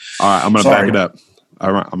All right, I'm going to back it up.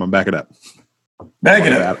 All right, I'm going to back it up. Back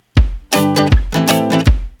it up.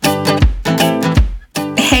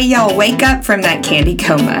 Hey, y'all, wake up from that candy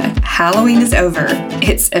coma. Halloween is over.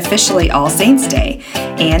 It's officially All Saints Day,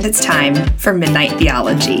 and it's time for Midnight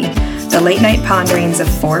Theology, the late-night ponderings of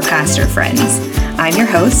four pastor friends. I'm your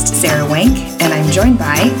host, Sarah Wank, and I'm joined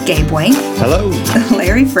by Gabe Wank. Hello.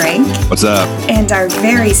 Larry Frank. What's up? And our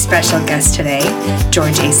very special guest today,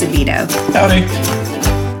 George Acevedo. Howdy.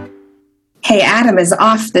 Hey, Adam is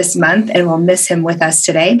off this month, and we'll miss him with us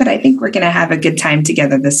today, but I think we're going to have a good time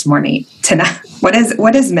together this morning. Tonight. What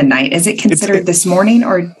is midnight? Is it considered this morning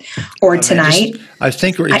or tonight? I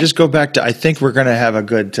think we just go back to, I think we're going to have a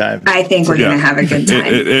good time. I think we're going to have a good time.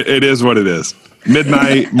 It is what it is.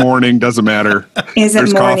 Midnight, morning, doesn't matter. Is it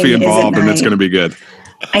There's morning, coffee involved, and it's night? going to be good.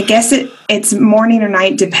 I guess it's morning or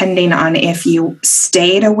night depending on if you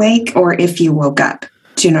stayed awake or if you woke up.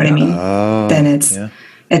 Do you know what I mean? Then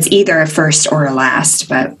it's either a first or a last.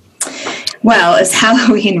 But, well, as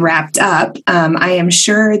Halloween wrapped up, I am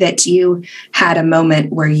sure that you had a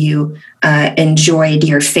moment where you enjoyed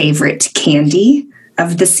your favorite candy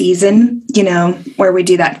of the season, you know, where we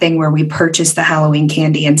do that thing where we purchase the Halloween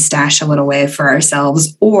candy and stash a little away for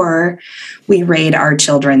ourselves, or we raid our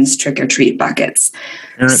children's trick-or-treat buckets.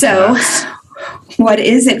 What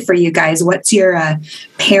is it for you guys? What's your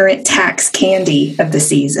parent tax candy of the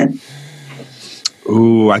season?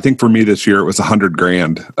 Ooh, I think for me this year it was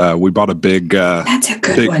 $100,000. We bought a big, that's a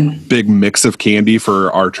good one. Big mix of candy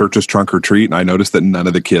for our church's trunk or treat, and I noticed that none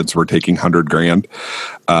of the kids were taking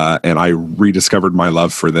 $100,000, and I rediscovered my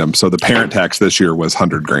love for them. So the parent tax this year was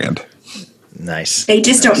 $100,000. Nice. They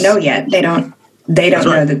just don't know yet. They don't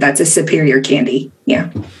know that that's a superior candy.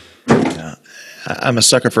 Yeah. I'm a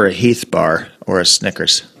sucker for a Heath bar or a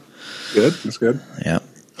Snickers. Good. That's good. Yeah.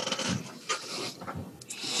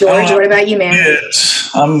 George, what about you, man? Yes,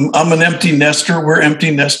 I'm an empty nester. We're empty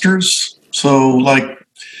nesters. So, like,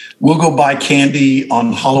 we'll go buy candy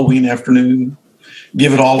on Halloween afternoon,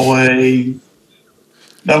 give it all away.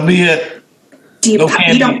 That'll be it. You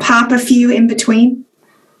don't pop a few in between?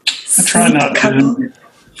 I try not to.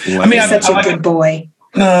 I mean, such a good boy.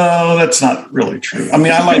 No, that's not really true. I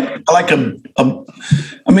mean,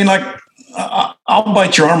 I'll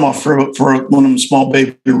bite your arm off for one of them small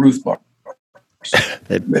Baby Ruth bars.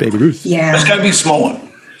 Baby Ruth. Yeah. It's got to be a small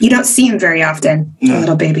one. You don't see them very often, the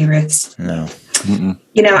little Baby Ruths. No. Mm-mm.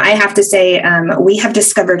 You know, I have to say, we have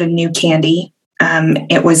discovered a new candy.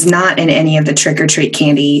 It was not in any of the trick-or-treat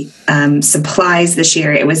candy supplies this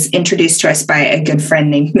year. It was introduced to us by a good friend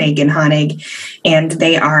named Megan Honig, and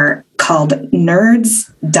they are called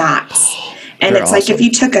Nerds Dots. And They're it's awesome. like if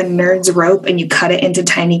you took a Nerds rope and you cut it into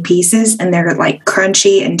tiny pieces, and they're like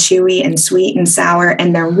crunchy and chewy and sweet and sour,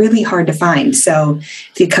 and they're really hard to find. So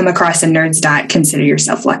if you come across a Nerds Dot, consider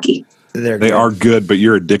yourself lucky. They are good, but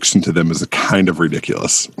your addiction to them is kind of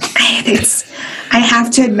ridiculous. I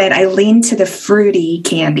have to admit, I lean to the fruity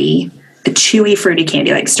candy, the chewy fruity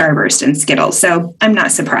candy like Starburst and Skittles. So I'm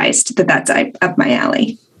not surprised that that's up my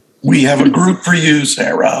alley. We have a group for you,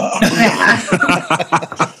 Sarah.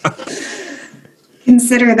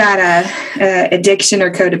 Consider that addiction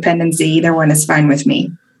or codependency. Either one is fine with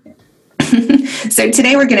me. So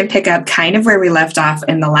today we're going to pick up kind of where we left off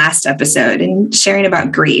in the last episode and sharing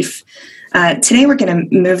about grief. Today we're going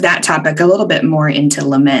to move that topic a little bit more into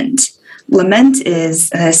lament. Lament is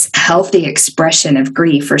this healthy expression of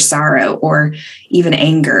grief or sorrow or even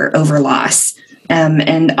anger over loss.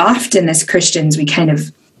 And often as Christians, we kind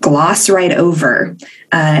of gloss right over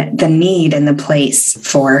the need and the place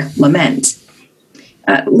for lament.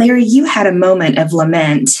 Larry, you had a moment of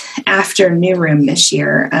lament after New Room this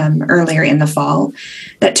year, earlier in the fall,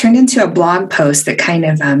 that turned into a blog post that kind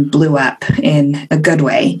of blew up in a good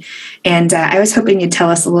way. And I was hoping you'd tell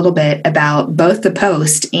us a little bit about both the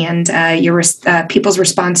post and your people's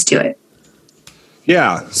response to it.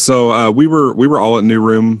 Yeah, so we were all at New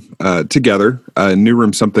Room together. New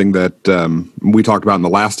Room, something that we talked about in the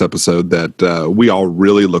last episode that we all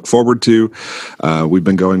really look forward to. We've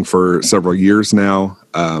been going for several years now,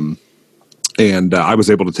 and I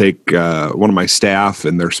was able to take one of my staff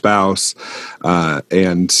and their spouse,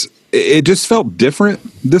 and it just felt different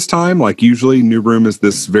this time. Like usually New Room is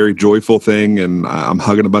this very joyful thing, and I'm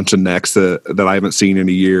hugging a bunch of necks that I haven't seen in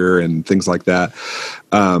a year and things like that.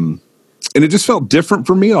 And it just felt different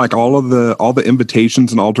for me. Like all the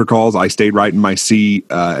invitations and altar calls, I stayed right in my seat.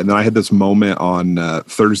 And then I had this moment on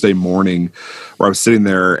Thursday morning where I was sitting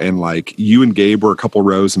there and like you and Gabe were a couple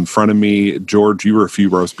rows in front of me. George, you were a few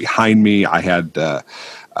rows behind me. I had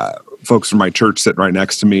folks from my church sitting right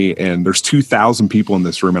next to me, and there's 2,000 people in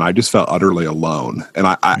this room, and I just felt utterly alone. And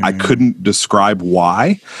I couldn't describe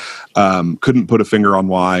why, couldn't put a finger on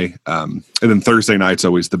why. And then Thursday night's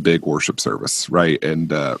always the big worship service, right?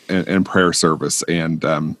 And prayer service.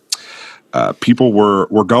 And people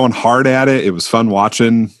were going hard at it. It was fun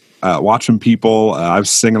watching people. I was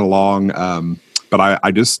singing along, but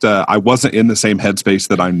I wasn't in the same headspace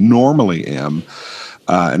that I normally am.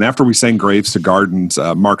 And after we sang Graves to Gardens,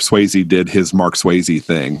 Mark Swayze did his Mark Swayze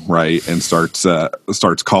thing, right? And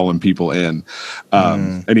starts calling people in.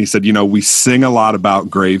 And he said, we sing a lot about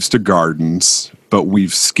graves to gardens, but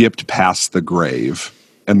we've skipped past the grave.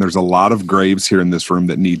 And there's a lot of graves here in this room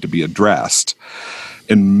that need to be addressed.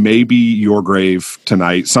 And maybe your grave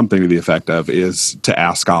tonight, something to the effect of, is to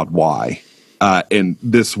ask God why. And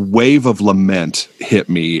this wave of lament hit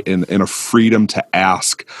me in a freedom to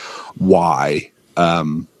ask why.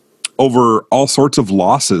 Over all sorts of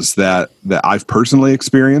losses that I've personally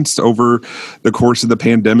experienced over the course of the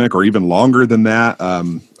pandemic, or even longer than that.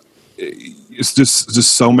 It's just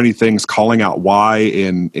so many things calling out why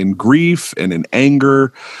in grief and in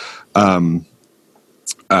anger,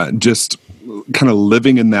 just kind of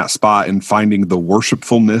living in that spot and finding the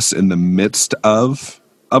worshipfulness in the midst of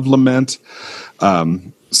lament.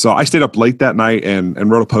 So I stayed up late that night and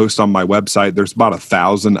wrote a post on my website. There's about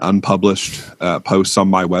 1,000 unpublished posts on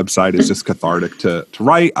my website. It's just cathartic to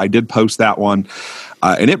write. I did post that one,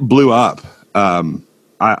 and it blew up.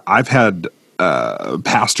 I've had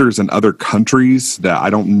pastors in other countries that I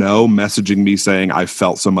don't know messaging me saying I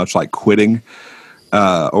felt so much like quitting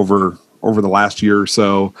over the last year or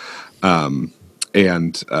so.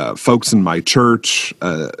 And folks in my church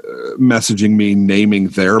messaging me, naming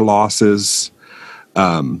their losses.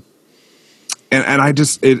 And I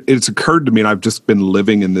just, it's occurred to me, and I've just been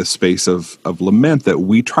living in this space of lament, that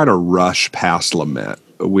we try to rush past lament.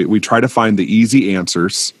 We try to find the easy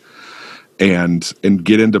answers and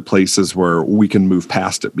get into places where we can move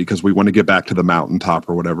past it because we want to get back to the mountaintop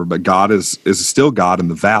or whatever. But God is still God in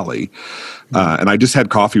the valley. And I just had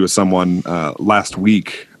coffee with someone last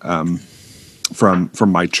week from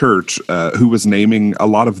my church who was naming a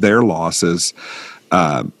lot of their losses.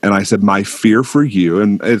 And I said, my fear for you,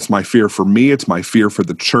 and it's my fear for me, it's my fear for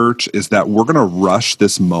the church, is that we're going to rush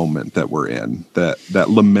this moment that we're in, that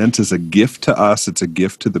lament is a gift to us. It's a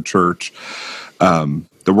gift to the church,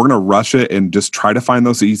 that we're going to rush it and just try to find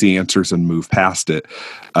those easy answers and move past it.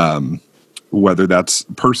 Whether that's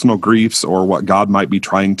personal griefs or what God might be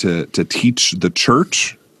trying to teach the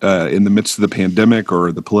church in the midst of the pandemic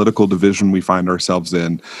or the political division we find ourselves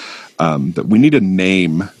in, that we need to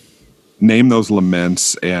name those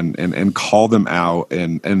laments and call them out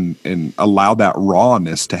and allow that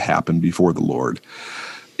rawness to happen before the Lord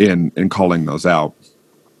in calling those out.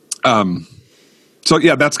 So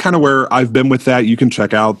yeah, that's kind of where I've been with that. You can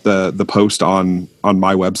check out the post on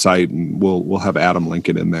my website, and we'll have Adam link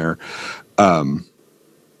it in there.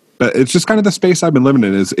 But it's just kind of the space I've been living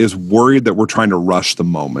in is worried that we're trying to rush the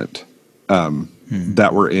moment.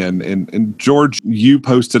 That we're in. And George, you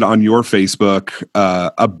posted on your Facebook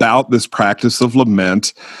about this practice of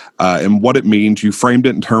lament and what it means. You framed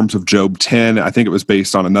it in terms of Job 10. I think it was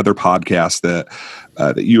based on another podcast that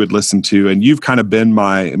you had listened to. And you've kind of been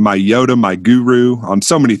my Yoda, my guru on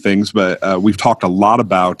so many things, but we've talked a lot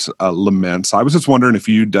about lament. So I was just wondering if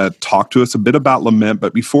you'd talk to us a bit about lament.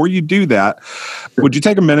 But before you do that, would you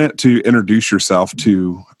take a minute to introduce yourself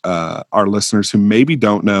to our listeners who maybe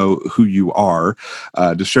don't know who you are,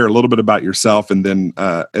 to share a little bit about yourself, and then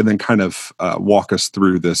kind of walk us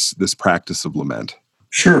through this practice of lament?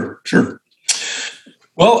 Sure.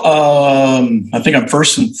 Well, I think I'm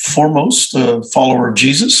first and foremost a follower of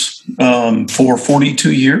Jesus for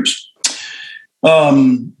 42 years.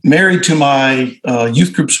 Married to my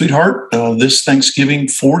youth group sweetheart this Thanksgiving,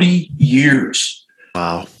 40 years.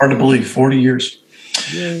 Wow. Hard to believe, 40 years.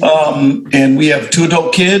 And we have 2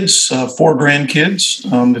 adult kids, 4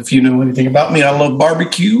 grandkids. If you know anything about me, I love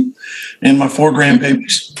barbecue and my 4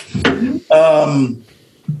 grandbabies.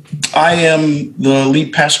 I am the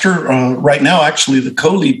lead pastor right now, actually the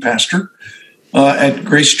co-lead pastor at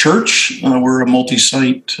Grace Church. We're a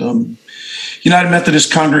multi-site United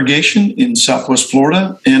Methodist congregation in Southwest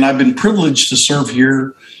Florida, and I've been privileged to serve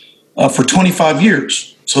here for 25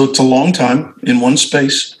 years. So it's a long time in one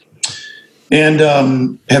space.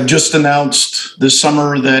 And have just announced this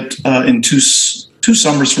summer that in two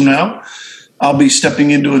summers from now, I'll be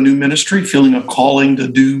stepping into a new ministry, feeling a calling to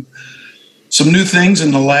do some new things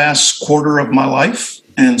in the last quarter of my life.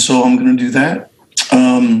 And so I'm going to do that.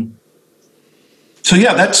 So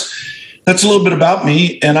yeah, that's a little bit about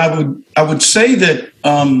me. And I would say that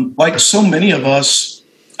like so many of us,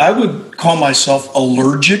 I would call myself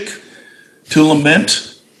allergic to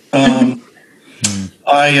lament. I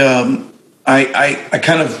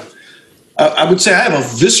would say I have a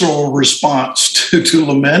visceral response to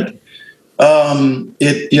lament.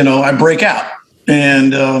 I break out,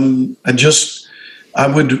 and I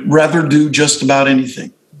would rather do just about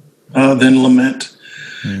anything than lament.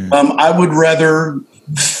 I would rather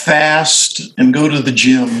fast and go to the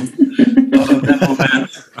gym than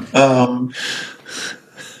lament.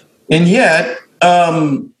 And yet,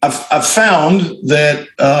 I've found that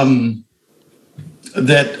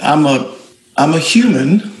that I'm a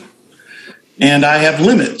human, and I have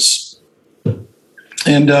limits,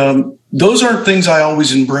 and those aren't things I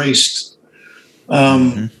always embraced.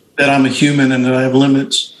 That I'm a human and that I have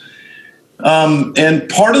limits, and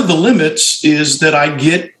part of the limits is that I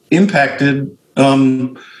get impacted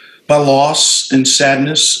by loss and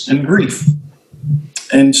sadness and grief.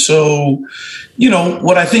 And so,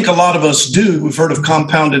 what I think a lot of us do, we've heard of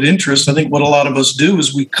compounded interest. I think what a lot of us do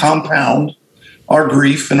is we compound our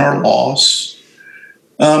grief and our loss,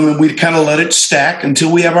 and we kind of let it stack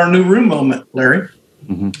until we have our new room moment, Larry.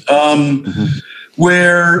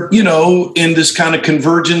 Where, in this kind of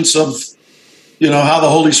convergence of, how the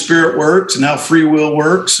Holy Spirit works and how free will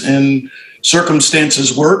works and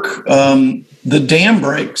circumstances work, the dam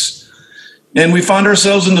breaks. And we find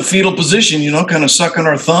ourselves in the fetal position, kind of sucking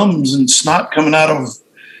our thumbs and snot coming out of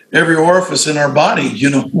every orifice in our body,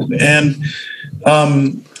 And,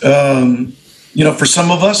 for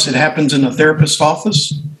some of us, it happens in a therapist's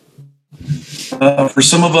office. For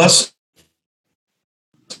some of us,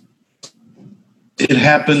 it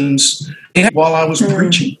happens while I was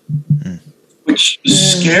preaching, which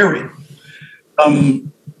is scary.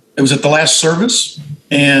 It was at the last service,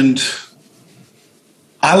 and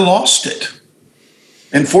I lost it.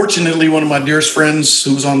 And fortunately, one of my dearest friends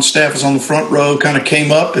who was on staff, was on the front row, kind of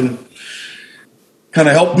came up and kind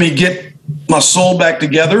of helped me get my soul back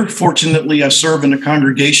together. Fortunately, I serve in a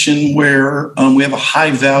congregation where we have a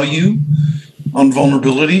high value on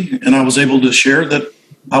vulnerability, and I was able to share that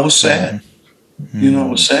I was sad. I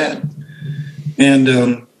was sad. And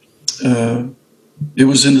it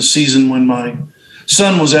was in the season when my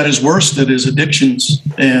son was at his worst at his addictions.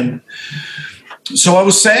 And so I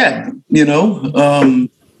was sad,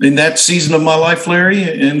 in that season of my life, Larry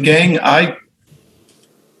and gang. I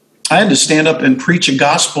had to stand up and preach a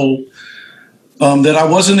gospel that I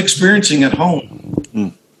wasn't experiencing at home.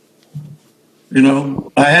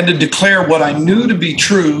 I had to declare what I knew to be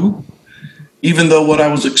true, even though what I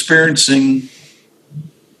was experiencing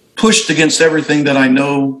pushed against everything that I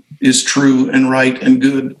know is true and right and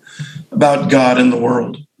good about God and the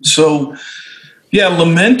world. So,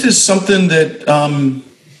 lament is something that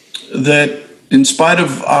that, in spite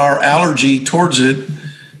of our allergy towards it,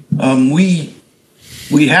 we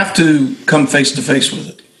have to come face to face with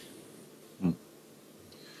it.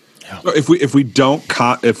 So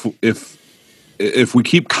if we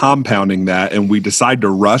keep compounding that and we decide to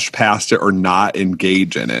rush past it or not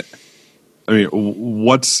engage in it, I mean,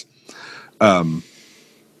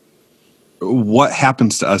 what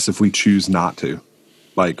happens to us if we choose not to?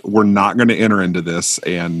 Like, we're not going to enter into this,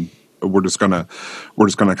 and we're just gonna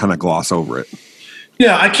kind of gloss over it.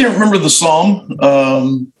 Yeah, I can't remember the psalm,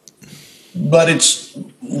 but it's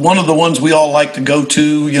one of the ones we all like to go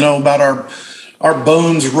to. About our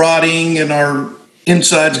bones rotting and our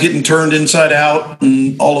insides getting turned inside out,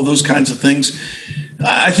 and all of those kinds of things.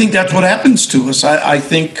 I think that's what happens to us. I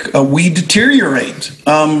think we deteriorate.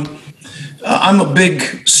 I'm a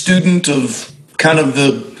big student of kind of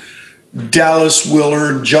the Dallas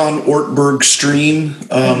Willard, John Ortberg stream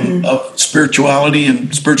of spirituality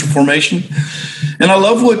and spiritual formation. And I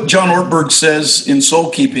love what John Ortberg says in Soul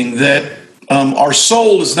Keeping, that our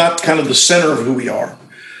soul is not kind of the center of who we are.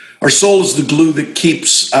 Our soul is the glue that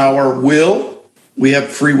keeps our will. We have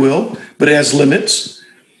free will, but it has limits.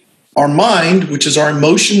 Our mind, which is our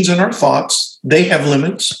emotions and our thoughts, they have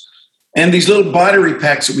limits. And these little battery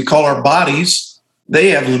packs that we call our bodies, they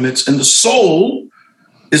have limits. And the soul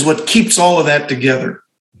is what keeps all of that together.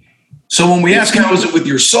 So when we ask, how is it with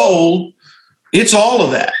your soul? It's all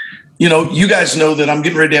of that. You guys know that I'm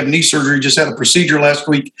getting ready to have knee surgery, just had a procedure last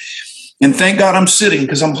week. And thank God I'm sitting,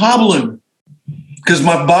 because I'm hobbling, because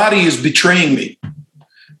my body is betraying me.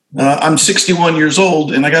 I'm 61 years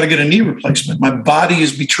old and I got to get a knee replacement. My body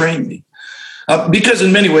is betraying me. Because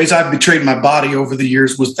in many ways, I've betrayed my body over the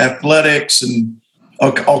years with athletics and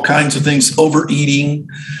all kinds of things, overeating,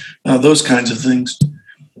 those kinds of things.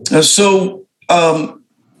 So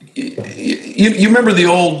you remember the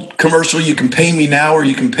old commercial, you can pay me now or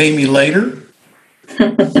you can pay me later?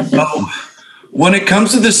 when it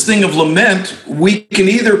comes to this thing of lament, we can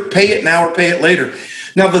either pay it now or pay it later.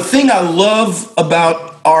 Now, the thing I love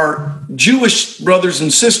about our Jewish brothers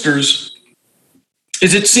and sisters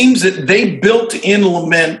is it seems that they built in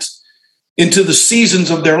lament into the seasons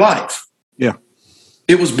of their life. Yeah.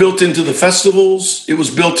 It was built into the festivals. It was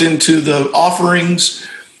built into the offerings.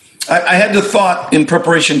 I had the thought in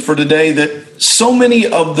preparation for today that so many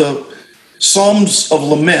of the Psalms of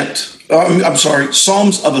lament,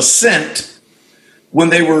 Psalms of ascent, when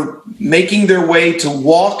they were making their way to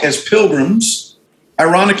walk as pilgrims,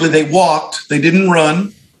 ironically, they walked, they didn't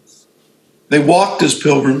run. They walked as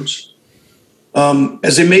pilgrims.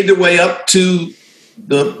 As they made their way up to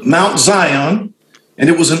the Mount Zion, and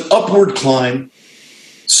it was an upward climb,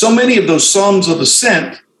 so many of those Psalms of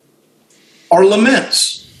ascent are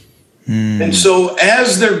laments. And so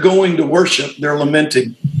as they're going to worship, they're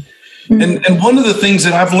lamenting. And one of the things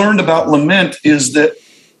that I've learned about lament is that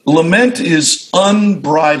lament is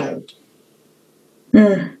unbridled.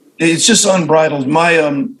 It's just unbridled. My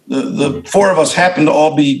the four of us happened to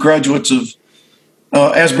all be graduates of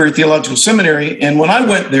Asbury Theological Seminary, and when I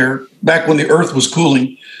went there, back when the earth was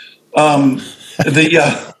cooling, my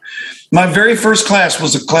very first class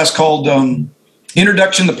was a class called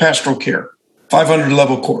Introduction to Pastoral Care, 500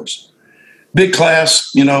 level course. Big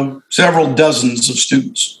class, several dozens of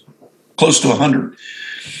students, close to 100.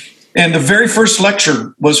 And the very first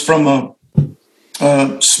lecture was from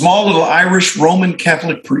a small little Irish Roman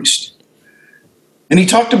Catholic priest. And he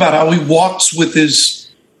talked about how he walks with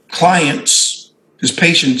his clients, his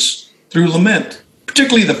patients, through lament,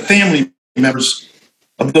 particularly the family members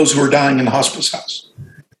of those who are dying in the hospice house.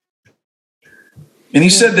 And he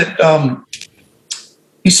said that,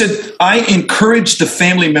 I encourage the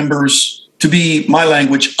family members to be, my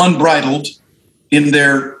language, unbridled in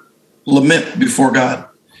their lament before God.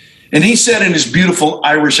 And he said in his beautiful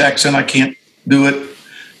Irish accent, I can't do it.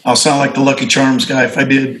 I'll sound like the Lucky Charms guy if I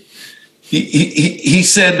did. He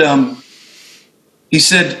said, and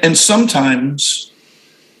sometimes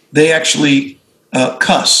they actually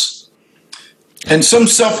cuss. And some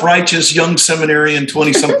self-righteous young seminarian,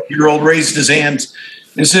 20-something-year-old, raised his hands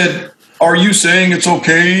and said, are you saying it's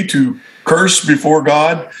okay to curse before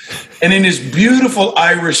God? And in his beautiful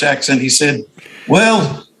Irish accent, he said,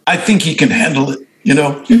 well, I think he can handle it,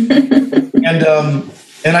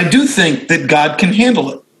 And I do think that God can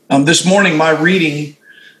handle it. This morning, my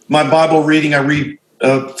Bible reading, I read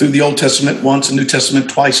through the Old Testament once and New Testament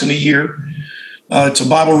twice in a year. It's a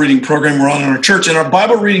Bible reading program we're on in our church. And our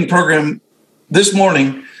Bible reading program this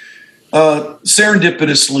morning,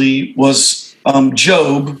 serendipitously, was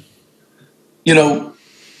Job,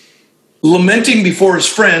 lamenting before his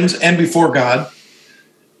friends and before God,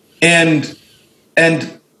 and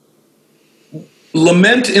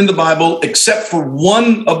lament in the Bible, except for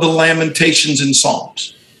one of the lamentations in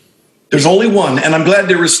Psalms. There's only one, and I'm glad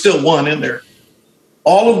there is still one in there.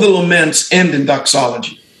 All of the laments end in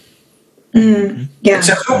doxology.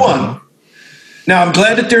 Except for one. Now, I'm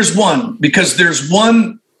glad that there's one, because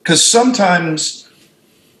sometimes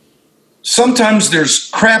there's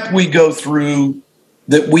crap we go through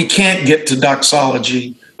that we can't get to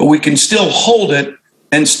doxology, but we can still hold it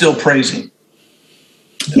and still praise him.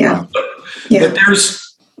 Yeah. But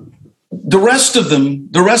there's the rest of them,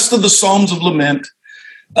 the rest of the Psalms of Lament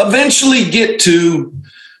eventually get to,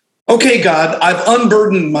 okay, God, I've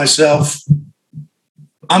unburdened myself.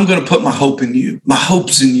 I'm going to put my hope in you. My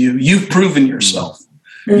hope's in you. You've proven yourself.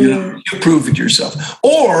 You've proven yourself.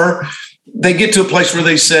 Or they get to a place where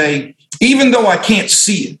they say, even though I can't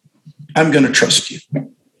see it, I'm going to trust you.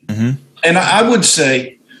 And I would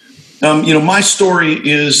say, my story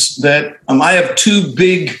is that I have two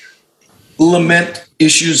big lament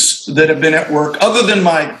issues that have been at work, other than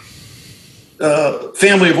my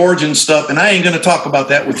family of origin stuff, and I ain't going to talk about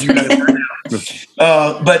that with you guys right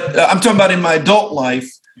now. But I'm talking about in my adult life.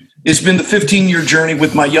 It's been the 15-year journey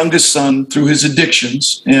with my youngest son through his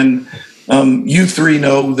addictions, and you three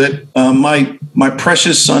know that my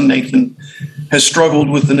precious son Nathan has struggled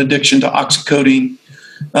with an addiction to oxycodone.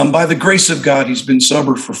 By the grace of God, he's been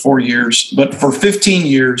sober for 4 years, but for 15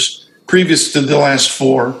 years, previous to the last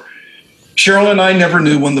 4, Cheryl and I never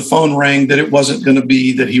knew when the phone rang that it wasn't going to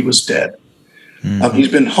be that he was dead. He's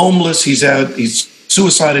been homeless. He's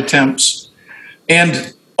suicide attempts.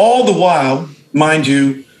 And all the while, mind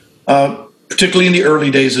you, particularly in the early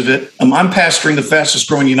days of it, I'm pastoring the fastest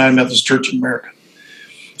growing United Methodist Church in America.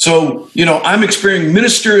 So, I'm experiencing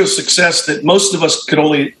ministerial success that most of us could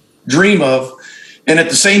only dream of. And at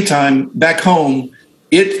the same time, back home,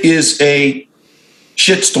 it is a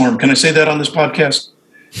shitstorm. Can I say that on this podcast?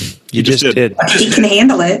 You just did. He can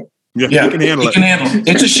handle it. Yeah, Yeah, he can handle it.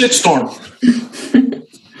 It's a shitstorm.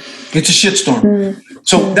 It's a shitstorm.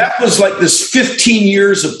 So that was like this 15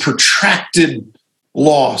 years of protracted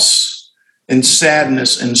loss and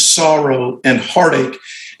sadness and sorrow and heartache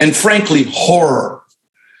and frankly, horror.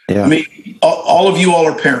 Yeah. I mean, all of you all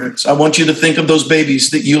are parents. I want you to think of those babies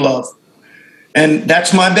that you love. And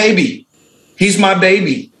that's my baby. He's my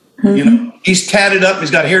baby. Mm-hmm. You know, he's tatted up.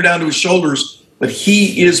 He's got hair down to his shoulders, but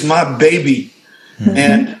he is my baby. Mm-hmm.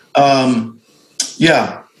 And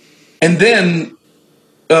yeah. And then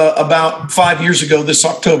about 5 years ago, this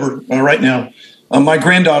October, right now, my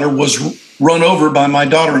granddaughter was run over by my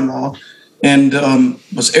daughter-in-law and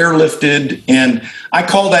was airlifted. And I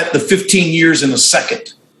call that the 15 years in a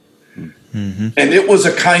second. Mm-hmm. And it was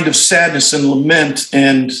a kind of sadness and lament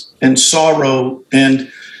and sorrow. And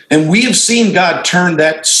we have seen God turn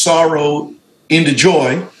that sorrow into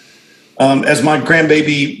joy. As my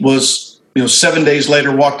grandbaby was, 7 days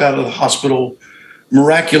later, walked out of the hospital,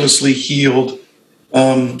 miraculously healed.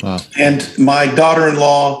 Wow. And my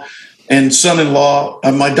daughter-in-law and son-in-law,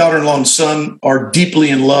 my daughter-in-law and son are deeply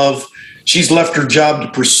in love. She's left her job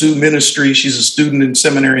to pursue ministry. She's a student in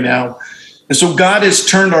seminary now. And so God has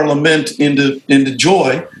turned our lament into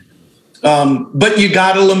joy. But you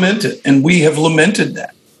got to lament it. And we have lamented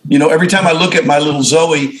that. Every time I look at my little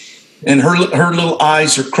Zoe and her little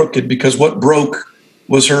eyes are crooked because what broke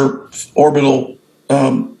was her orbital,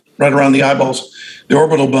 right around the eyeballs, the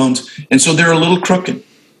orbital bones. And so they're a little crooked.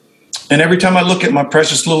 And every time I look at my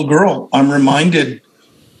precious little girl, I'm reminded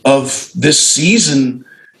of this season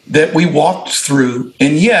that we walked through.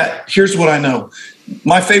 And yet, here's what I know.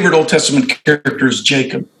 My favorite Old Testament character is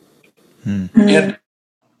Jacob. Mm-hmm.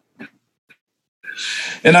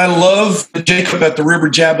 And I love Jacob at the river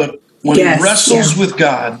Jabbok. When he wrestles with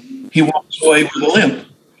God, he walks away with a limp.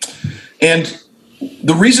 And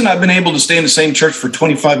the reason I've been able to stay in the same church for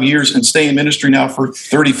 25 years and stay in ministry now for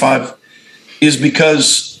 35 is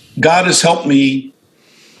because God has helped me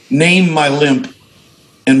name my limp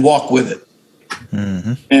and walk with it.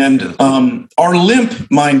 Mm-hmm. And our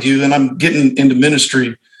limp, mind you, and I'm getting into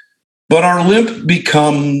ministry, but our limp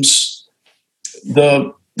becomes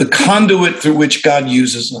the conduit through which God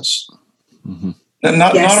uses us. Mm-hmm. And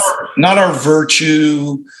not our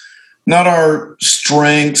virtue, not our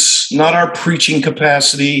strengths, not our preaching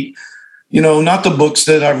capacity, not the books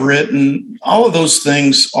that I've written. All of those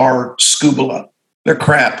things are scuba. They're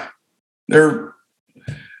crap. They're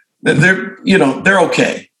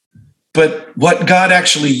okay. But what God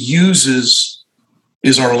actually uses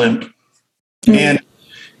is our limp. Mm-hmm. And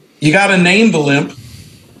you got to name the limp.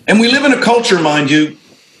 And we live in a culture, mind you,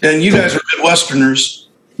 and you guys are Midwesterners.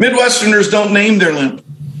 Midwesterners don't name their limp.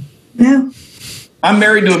 No. I'm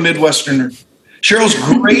married to a Midwesterner. Cheryl's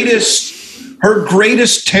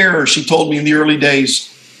greatest terror, she told me in the early days,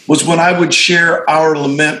 was when I would share our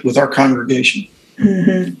lament with our congregation.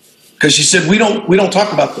 Mm-hmm. Because she said, we don't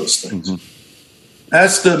talk about those things. Mm-hmm.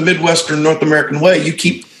 That's the Midwestern North American way.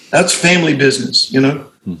 That's family business,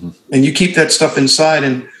 mm-hmm. and you keep that stuff inside.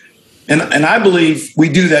 And I believe we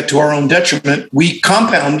do that to our own detriment. We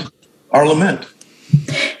compound our lament.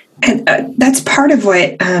 And that's part of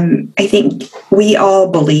what I think we all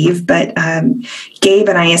believe, but Gabe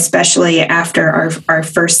and I, especially after our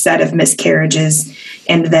first set of miscarriages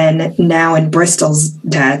and then now in Bristol's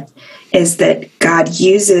death, is that God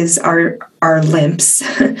uses our limps,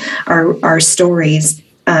 our stories,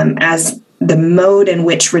 as the mode in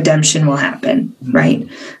which redemption will happen, right?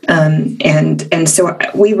 And so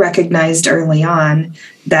we recognized early on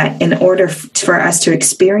that in order for us to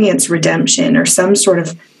experience redemption or some sort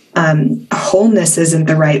of wholeness isn't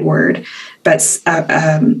the right word, but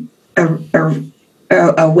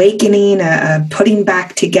awakening, putting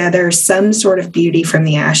back together some sort of beauty from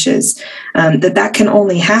the ashes, that can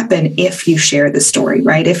only happen if you share the story,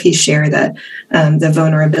 right? If you share the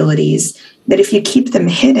vulnerabilities. That if you keep them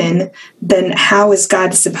hidden, then how is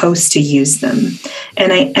God supposed to use them?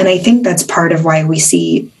 And I think that's part of why we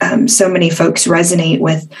see so many folks resonate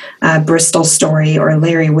with Bristol's story, or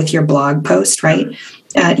Larry with your blog post, right?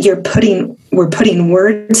 We're putting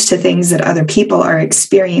words to things that other people are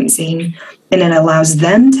experiencing, and it allows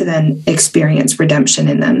them to then experience redemption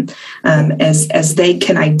in them as they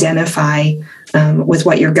can identify with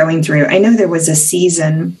what you're going through. I know there was a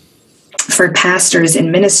season for pastors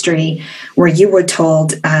in ministry where you were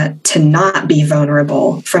told to not be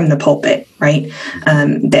vulnerable from the pulpit, right?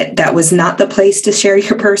 That was not the place to share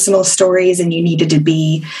your personal stories, and you needed to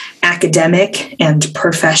be academic and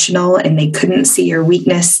professional, and they couldn't see your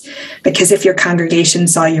weakness, because if your congregation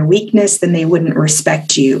saw your weakness, then they wouldn't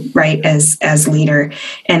respect you, right, as leader.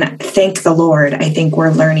 And thank the Lord, I think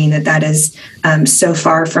we're learning that is so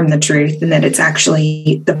far from the truth, and that it's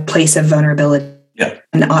actually the place of vulnerability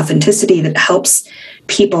and authenticity that helps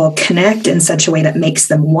people connect in such a way that makes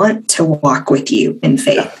them want to walk with you in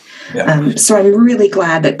faith. So I'm really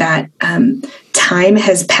glad that time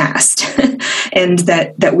has passed and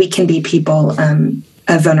that we can be people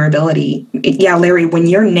of vulnerability. Yeah, Larry, when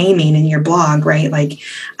you're naming in your blog, right, like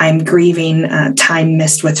I'm grieving time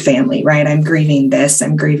missed with family, right? I'm grieving this,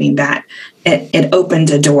 I'm grieving that. It opened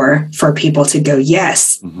a door for people to go,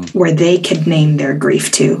 yes, where they could name their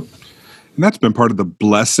grief too. And that's been part of the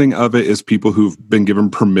blessing of it, is people who've been given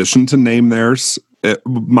permission to name theirs.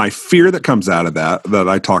 My fear that comes out of that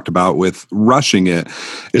I talked about with rushing it,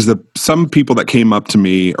 is that some people that came up to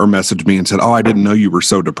me or messaged me and said, "Oh, I didn't know you were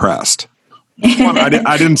so depressed." Well,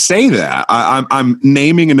 I didn't say that. I'm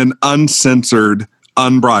naming in an uncensored,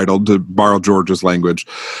 unbridled, to borrow George's language,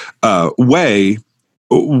 way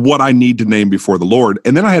what I need to name before the Lord.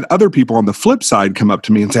 And then I had other people on the flip side come up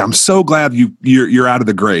to me and say, "I'm so glad you're out of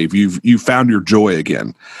the grave. You found your joy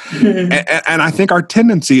again." And I think our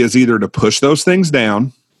tendency is either to push those things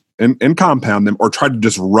down and compound them, or try to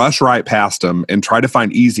just rush right past them and try to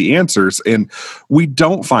find easy answers. And we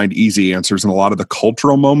don't find easy answers in a lot of the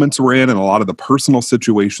cultural moments we're in and a lot of the personal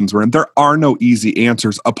situations we're in. There are no easy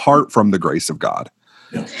answers apart from the grace of God.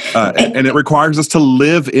 And it requires us to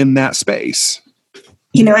live in that space.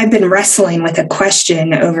 You know, I've been wrestling with a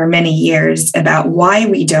question over many years about why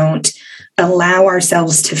we don't allow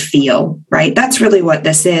ourselves to feel, right? That's really what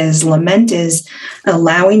this is. Lament is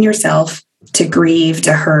allowing yourself to grieve,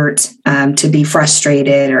 to hurt, to be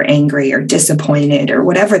frustrated or angry or disappointed or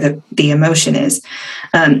whatever the emotion is.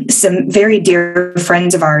 Some very dear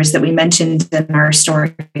friends of ours that we mentioned in our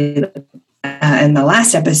story in the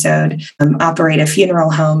last episode operate a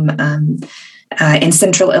funeral home in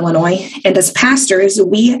Central Illinois. And as pastors,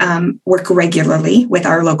 we work regularly with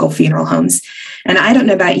our local funeral homes. And I don't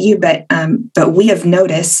know about you, but we have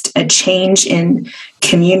noticed a change in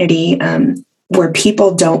community where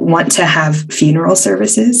people don't want to have funeral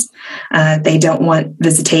services. They don't want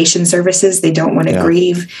visitation services. They don't want to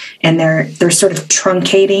grieve. And they're sort of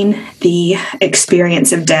truncating the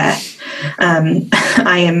experience of death.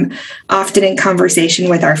 I am often in conversation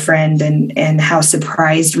with our friend and how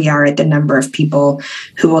surprised we are at the number of people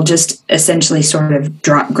who will just essentially sort of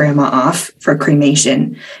drop grandma off for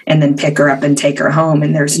cremation and then pick her up and take her home.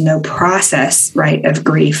 And there's no process, right, of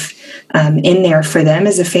grief in there for them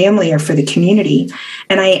as a family or for the community.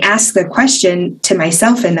 And I ask the question to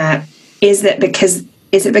myself in that, is it because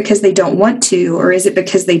they don't want to, or is it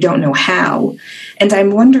because they don't know how? And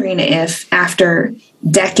I'm wondering if after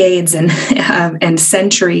decades and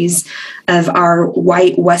centuries of our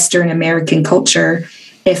white Western American culture,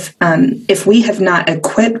 if we have not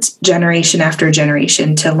equipped generation after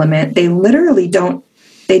generation to lament, they literally don't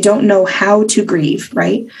know how to grieve,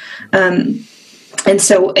 right? And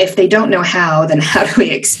so if they don't know how, then how do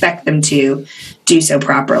we expect them to do so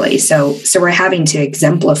properly? So we're having to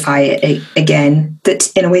exemplify it again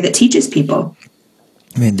in a way that teaches people.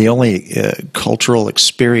 I mean, the only cultural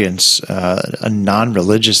experience, a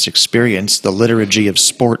non-religious experience, the liturgy of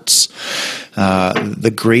sports,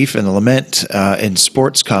 the grief and the lament in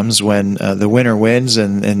sports comes when the winner wins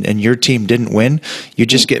and your team didn't win. You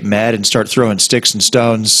just get mad and start throwing sticks and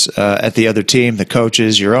stones at the other team, the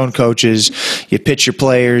coaches, your own coaches. You pitch your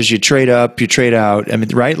players, you trade up, you trade out. I mean,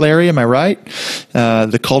 right, Larry? Am I right?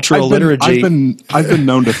 The cultural liturgy. I've been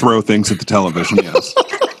known to throw things at the television, yes.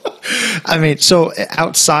 I mean, so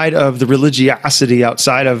outside of the religiosity,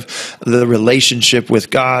 outside of the relationship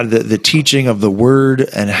with God, the teaching of the Word,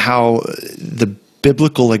 and how the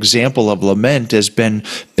biblical example of lament has been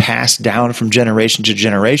passed down from generation to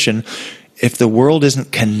generation, if the world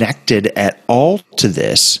isn't connected at all to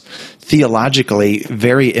this, theologically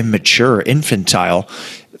very immature, infantile,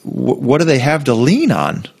 what do they have to lean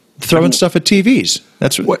on? Throwing stuff at TVs.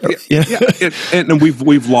 That's what. And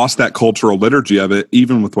we've lost that cultural liturgy of it.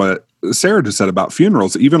 Even with what Sarah just said about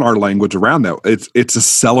funerals, even our language around that, it's a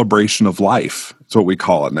celebration of life. That's what we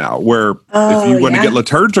call it now. Where if you want to get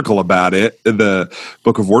liturgical about it, the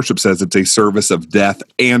Book of Worship says it's a service of death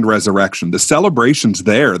and resurrection. The celebration's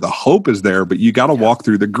there, the hope is there, but you got to walk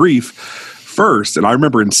through the grief first. And I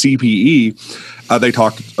remember in CPE, they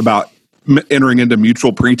talked about entering into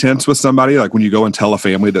mutual pretense with somebody, like when you go and tell a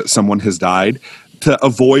family that someone has died, to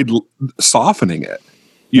avoid softening it.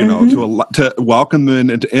 You know, to welcome them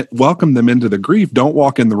into the grief. Don't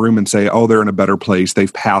walk in the room and say, "Oh, they're in a better place.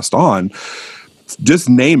 They've passed on." Just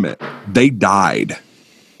name it. They died.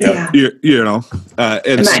 Yeah. You know,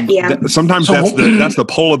 sometimes that's the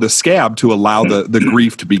pull of the scab to allow the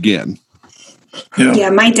grief to begin. Yeah,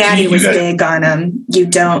 my daddy was big on you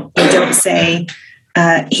don't say.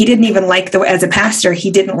 He didn't even like as a pastor,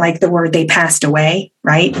 he didn't like the word "they passed away."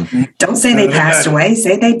 Right? Don't say they passed away.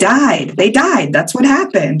 Say they died. They died. That's what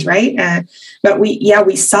happened, right? But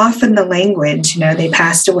we soften the language. You know, they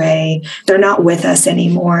passed away. They're not with us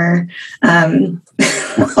anymore.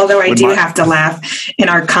 Although I do have to laugh in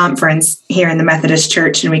our conference here in the Methodist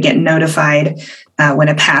Church, and we get notified when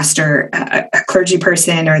a pastor, a clergy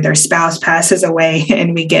person, or their spouse passes away,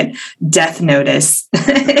 and we get death notice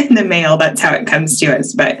in the mail. That's how it comes to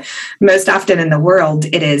us. But most often in the world,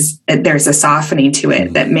 there's a softening to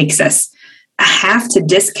it that makes us have to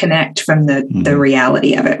disconnect from the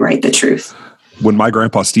reality of it, right? The truth. When my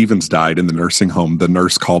grandpa Stevens died in the nursing home, the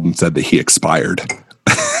nurse called and said that he expired.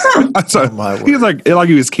 So he was like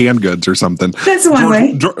he was canned goods or something. That's one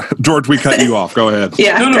way. George, we cut you off. Go ahead.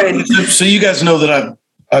 Yeah. No. So you guys know that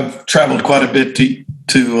I've traveled quite a bit to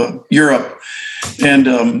Europe,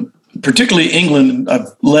 and particularly England. I've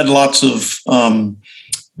led lots of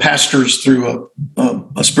pastors through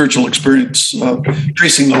a spiritual experience,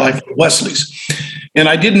 tracing the life of Wesley's. And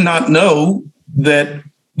I did not know that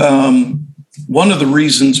one of the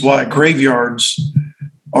reasons why graveyards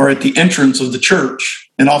are at the entrance of the church,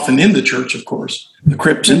 and often in the church, of course, the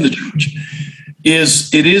crypt's in the church, is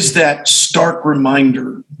that stark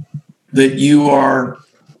reminder that you are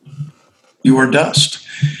dust.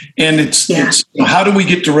 And it's how do we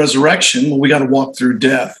get to resurrection? Well, we got to walk through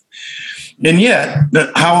death. And yet,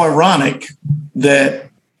 how ironic that,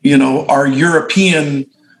 our European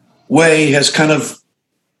way has kind of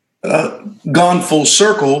gone full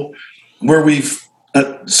circle, where we've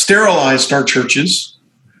sterilized our churches.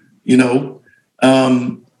 We would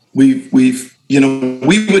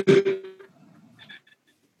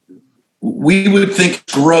think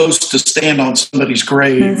it's gross to stand on somebody's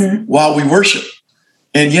grave while we worship.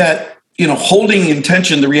 And yet, holding in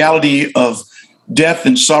tension the reality of death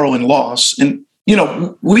and sorrow and loss. And,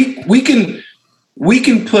 we can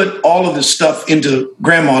put all of this stuff into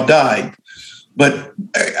grandma died, but,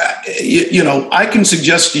 I can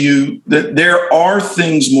suggest to you that there are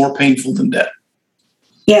things more painful than death.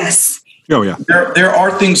 Yes. Oh, yeah. There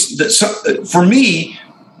are things that, for me,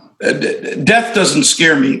 death doesn't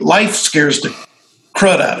scare me. Life scares the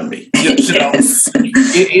crud out of me. Yes.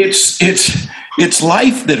 It's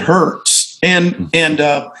life that hurts, and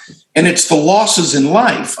it's the losses in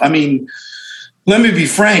life. I mean, let me be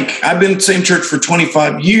frank. I've been in the same church for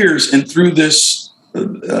 25 years, and through this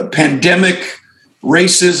pandemic,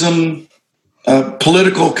 racism,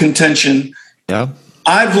 political contention,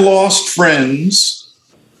 I've lost friends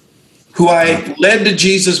who I led to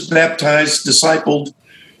Jesus, baptized, discipled,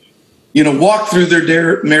 walked through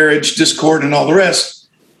their marriage, discord, and all the rest.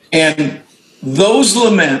 And those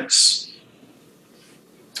laments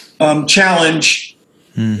challenge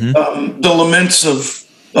the laments of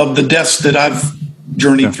the deaths that I've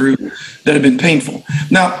journeyed through that have been painful.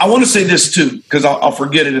 Now, I want to say this too, because I'll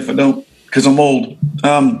forget it if I don't, because I'm old.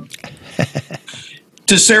 To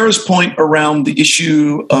Sarah's point around the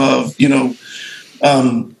issue of,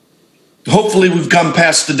 hopefully we've come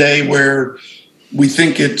past the day where we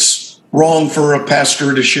think it's wrong for a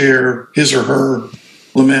pastor to share his or her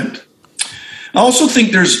lament. I also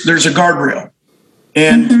think there's a guardrail.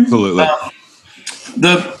 And absolutely.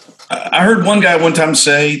 I heard one guy one time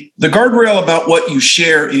say, the guardrail about what you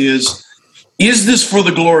share is this for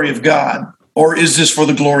the glory of God, or is this for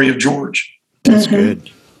the glory of George? That's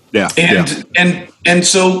good. Yeah. And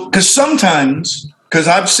so, because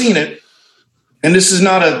I've seen it, and this is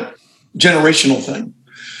not a generational thing,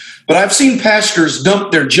 but I've seen pastors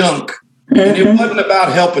dump their junk, and it wasn't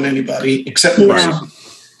about helping anybody except mercy.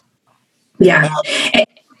 Yeah.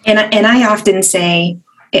 And I often say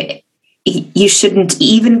you shouldn't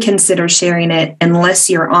even consider sharing it unless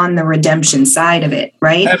you're on the redemption side of it,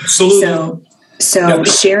 right? Absolutely. So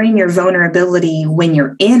sharing your vulnerability when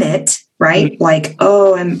you're in it, right? Like,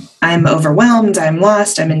 oh, I'm overwhelmed, I'm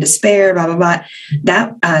lost, I'm in despair, blah, blah, blah.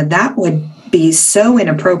 That would be so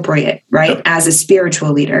inappropriate, right? Yep. As a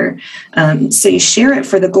spiritual leader. So you share it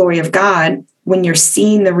for the glory of God when you're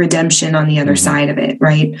seeing the redemption on the other side of it,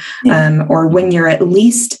 right? Or when you're at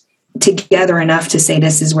least together enough to say,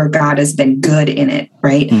 this is where God has been good in it,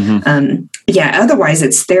 right? Otherwise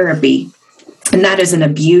it's therapy. And that is an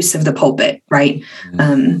abuse of the pulpit, right?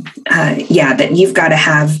 That you've got to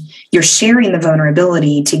have you're sharing the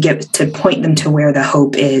vulnerability to point them to where the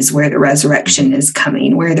hope is, where the resurrection is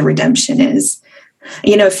coming, where the redemption is.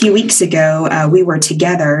 A few weeks ago, we were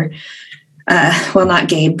together. Not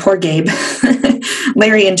Gabe, poor Gabe.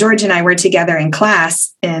 Larry and George and I were together in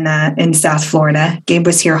class in South Florida. Gabe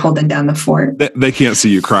was here holding down the fort. They can't see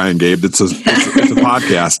you crying, Gabe. It's a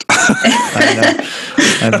podcast. I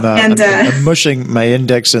know. I'm mushing my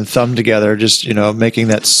index and thumb together, just making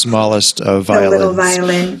that smallest violin. A little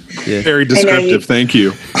violin. Yeah. Very descriptive. Thank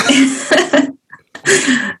you.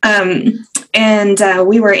 And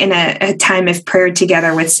we were in a time of prayer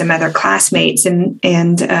together with some other classmates, and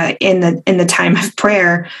in the time of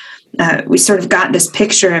prayer, we sort of got this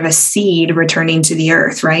picture of a seed returning to the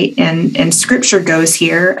earth, right? And Scripture goes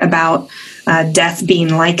here about death being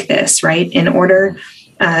like this, right? In order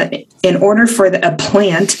for a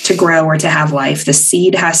plant to grow or to have life, the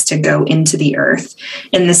seed has to go into the earth,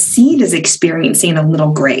 and the seed is experiencing a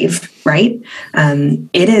little grave, right?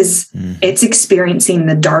 It's experiencing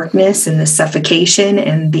the darkness and the suffocation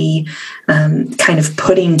and the kind of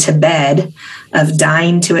putting to bed of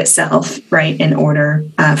dying to itself, right? In order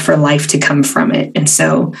for life to come from it. And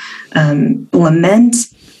so lament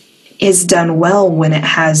is done well when it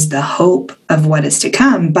has the hope of what is to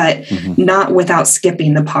come, but not without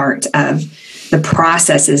skipping the part of the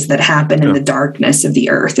processes that happen in the darkness of the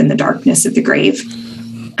earth and the darkness of the grave.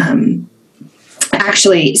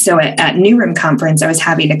 Actually, so at New Room Conference, I was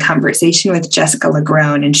having a conversation with Jessica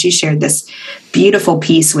LaGrone, and she shared this beautiful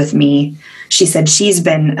piece with me. She said she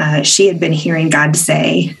had been hearing God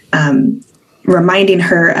say, reminding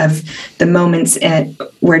her of the moments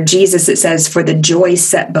where Jesus, it says, for the joy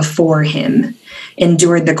set before him,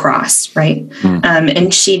 endured the cross, right?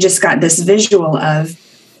 And she just got this visual of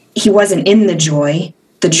he wasn't in the joy.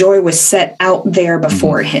 The joy was set out there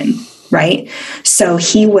before him, right? So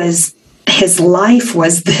his life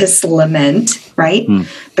was this lament, right?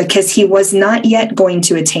 Because he was not yet going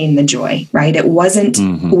to attain the joy, right? It wasn't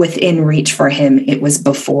within reach for him. It was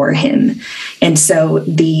before him. And so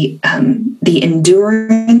the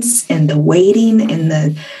endurance and the waiting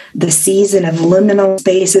and the season of liminal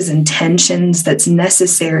spaces and tensions that's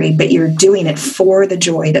necessary, but you're doing it for the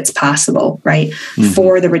joy that's possible, right?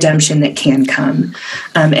 For the redemption that can come.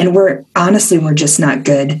 And we're just not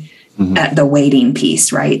good at the waiting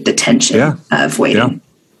piece, right? The tension of waiting. Yeah.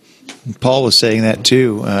 Paul was saying that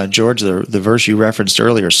too, George, the verse you referenced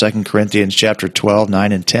earlier, 2 Corinthians chapter 12,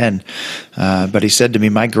 9 and 10. But he said to me,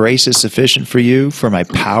 my grace is sufficient for you, for my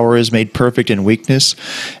power is made perfect in weakness.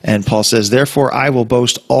 And Paul says, therefore I will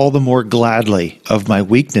boast all the more gladly of my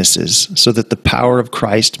weaknesses, so that the power of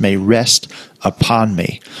Christ may rest upon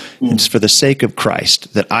me. It's for the sake of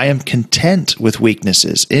Christ that I am content with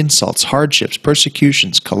weaknesses, insults, hardships,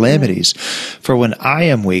 persecutions, calamities. For when I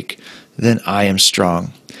am weak, then I am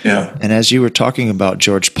strong. Yeah. And as you were talking about,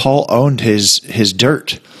 George, Paul owned his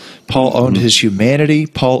dirt. Paul owned his humanity.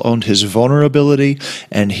 Paul owned his vulnerability,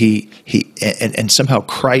 and he somehow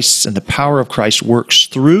Christ's and the power of Christ works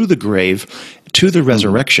through the grave to the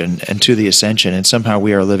resurrection and to the ascension, and somehow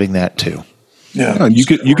we are living that too. Yeah,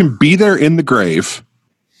 you can be there in the grave,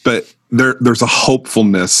 but there's a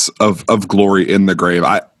hopefulness of glory in the grave.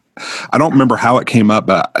 I don't remember how it came up,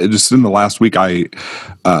 but just in the last week,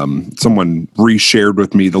 someone reshared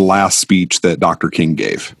with me the last speech that Dr. King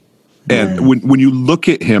gave. And when you look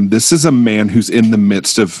at him, this is a man who's in the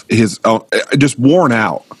midst of his just worn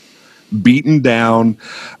out, beaten down.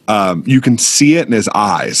 You can see it in his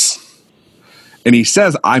eyes. And he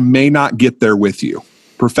says, I may not get there with you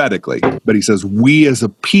prophetically, but he says, we as a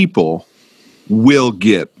people will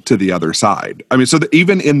get to the other side. I mean, so that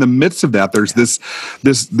even in the midst of that, there's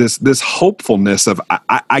this hopefulness of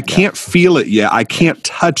I can't feel it yet. I can't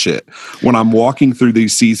touch it when I'm walking through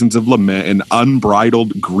these seasons of lament and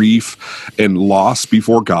unbridled grief and loss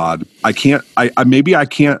before God. I can't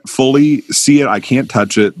fully see it. I can't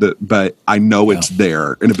touch it, but I know it's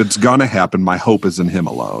there. And if it's going to happen, my hope is in him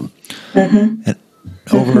alone. And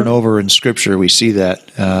over and over in Scripture, we see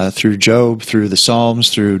that through Job, through the Psalms,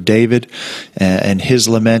 through David, and his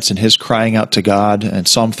laments and his crying out to God. And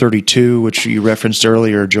Psalm 32, which you referenced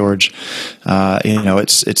earlier, George,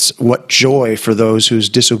 it's what joy for those whose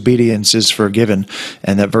disobedience is forgiven.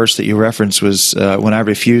 And that verse that you referenced was, when I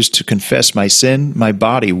refused to confess my sin, my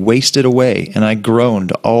body wasted away, and I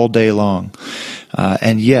groaned all day long.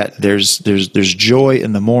 And yet there's joy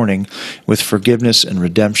in the morning with forgiveness and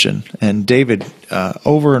redemption. And David,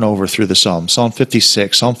 over and over through the Psalms, Psalm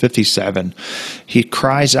 56, Psalm 57, he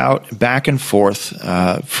cries out back and forth,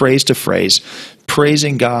 phrase to phrase,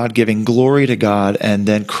 praising God, giving glory to God, and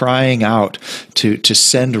then crying out to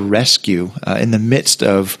send rescue in the midst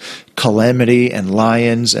of calamity and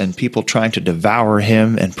lions and people trying to devour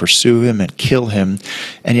him and pursue him and kill him.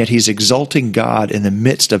 And yet he's exalting God in the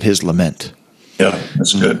midst of his lament. Yeah,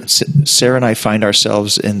 that's good. Sarah and I find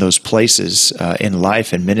ourselves in those places in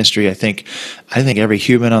life and ministry. I think every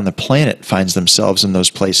human on the planet finds themselves in those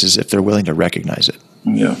places if they're willing to recognize it.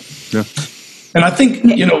 Yeah. And I think,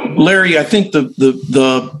 Larry, I think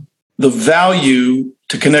the value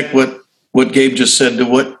to connect what Gabe just said to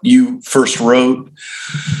what you first wrote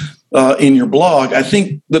in your blog, I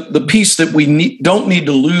think the piece that we don't need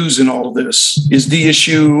to lose in all of this is the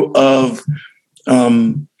issue of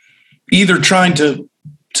either trying to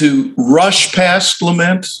rush past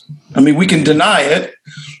lament. I mean, we can deny it,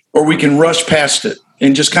 or we can rush past it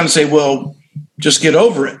and just kind of say, well, just get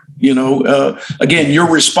over it. Again, your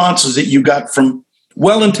responses that you got from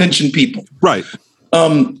well-intentioned people. Right.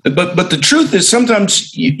 But the truth is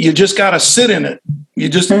sometimes you just got to sit in it. You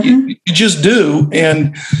just, you just do.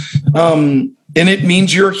 And it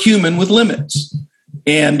means you're human with limits.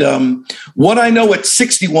 And what I know at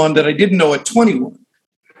 61 that I didn't know at 21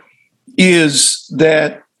 is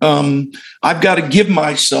that I've got to give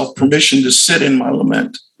myself permission to sit in my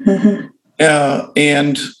lament.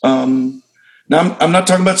 Now, I'm not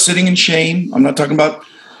talking about sitting in shame. I'm not talking about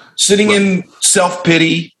sitting in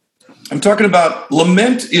self-pity. I'm talking about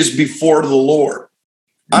lament is before the Lord.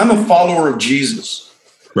 I'm a follower of Jesus.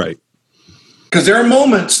 Right. Because there are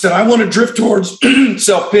moments that I want to drift towards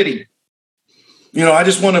self-pity. I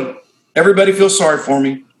just want to, everybody feel sorry for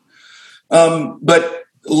me. But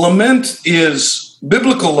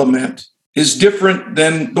biblical lament is different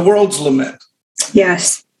than the world's lament.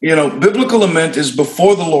 Yes. Biblical lament is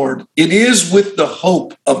before the Lord. It is with the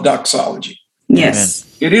hope of doxology. Yes.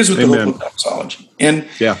 Amen. It is with the hope of doxology.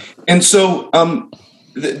 And so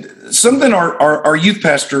something our youth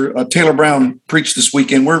pastor, Taylor Brown, preached this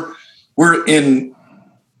weekend. We're in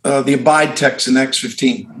the Abide text in Acts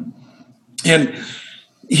 15. And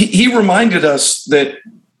he reminded us that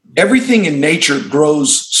everything in nature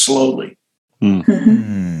grows slowly.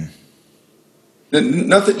 Mm-hmm.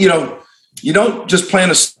 Nothing, you don't just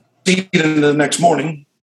plant a seed in the next morning.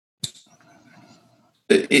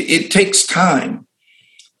 It takes time.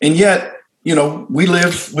 And yet, we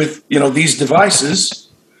live with, these devices.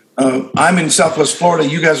 I'm in Southwest Florida.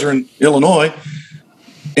 You guys are in Illinois.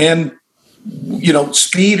 And,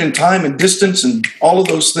 speed and time and distance and all of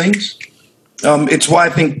those things. It's why I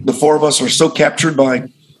think the four of us are so captured by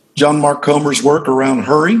John Mark Comer's work around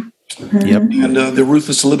hurry. Yep. And the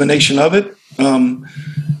ruthless elimination of it.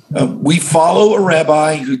 We follow a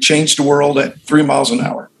rabbi who changed the world at 3 miles an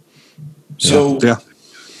hour. So,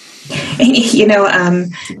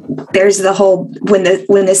 there's the whole when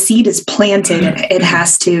the seed is planted, it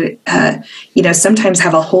has to sometimes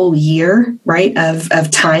have a whole year, right,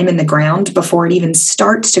 of time in the ground before it even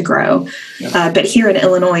starts to grow. But here in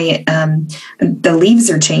Illinois, the leaves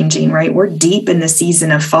are changing, right? We're deep in the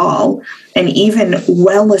season of fall, and even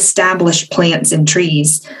well-established plants and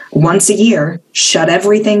trees once a year shut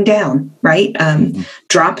everything down, right?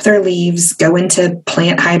 Drop their leaves, go into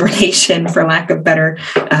plant hibernation, for lack of better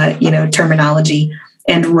terminology,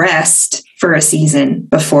 and rest for a season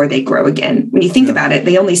before they grow again. When you think about it,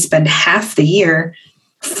 they only spend half the year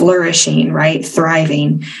flourishing, right?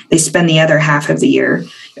 Thriving. They spend the other half of the year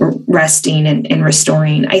resting and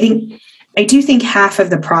restoring. I do think half of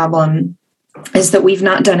the problem is that we've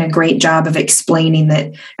not done a great job of explaining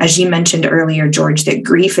that, as you mentioned earlier, George, that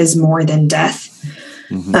grief is more than death.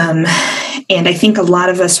 Mm-hmm. And I think a lot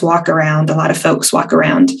of folks walk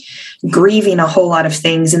around grieving a whole lot of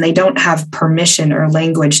things, and they don't have permission or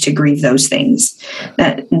language to grieve those things.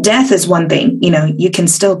 Death is one thing. You can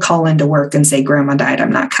still call into work and say, Grandma died,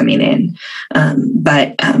 I'm not coming in.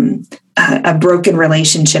 But a broken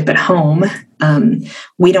relationship at home,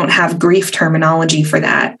 we don't have grief terminology for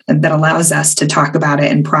that allows us to talk about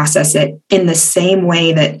it and process it in the same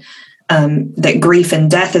way that grief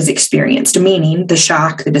and death is experienced, meaning the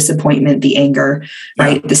shock, the disappointment, the anger,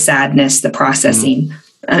 right, the sadness, the processing. Mm-hmm.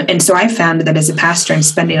 And so I found that as a pastor, I'm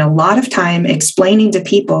spending a lot of time explaining to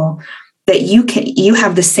people that you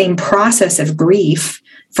have the same process of grief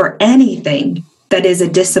for anything that is a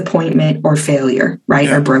disappointment or failure, right,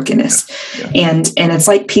 or brokenness. And it's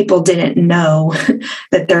like people didn't know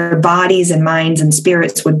that their bodies and minds and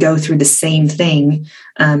spirits would go through the same thing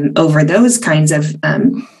over those kinds of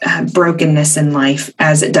brokenness in life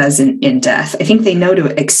as it does in death. I think they know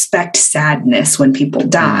to expect sadness when people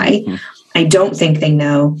die. Mm-hmm. I don't think they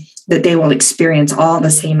know that they will experience all the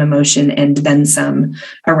same emotion and then some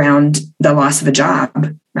around the loss of a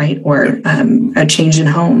job, right? Or a change in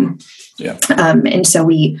home. Yeah. And so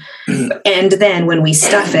and then when we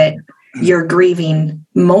stuff it, you're grieving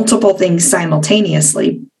multiple things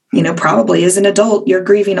simultaneously. You know, probably as an adult, you're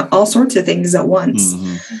grieving all sorts of things at once.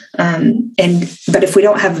 But if we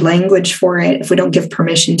don't have language for it, if we don't give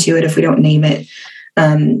permission to it, if we don't name it,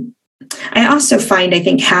 I also find, I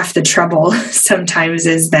think half the trouble sometimes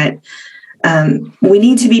is that we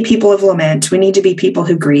need to be people of lament. We need to be people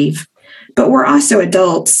who grieve, but we're also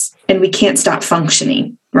adults and we can't stop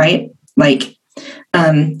functioning, right? Like,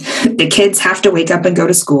 the kids have to wake up and go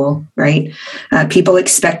to school, right? People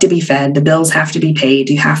expect to be fed. The bills have to be paid.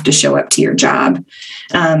 You have to show up to your job.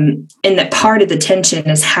 And that part of the tension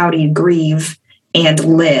is, how do you grieve and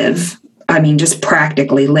live? I mean, just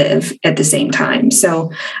practically live at the same time.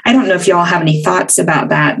 So I don't know if y'all have any thoughts about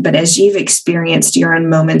that, but as you've experienced your own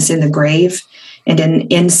moments in the grave and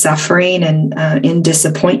in suffering and in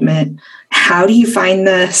disappointment, how do you find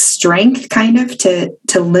the strength kind of to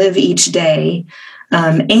live each day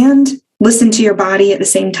and listen to your body at the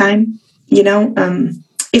same time? You know,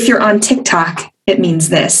 if you're on TikTok, it means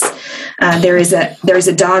this. There is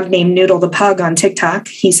a dog named Noodle the Pug on TikTok.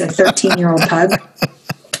 He's a 13-year-old pug.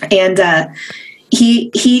 And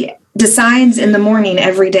he decides in the morning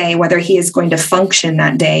every day whether he is going to function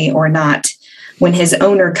that day or not, when his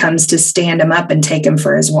owner comes to stand him up and take him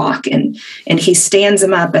for his walk. And he stands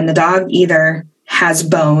him up, and the dog either has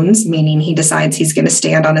bones, meaning he decides he's going to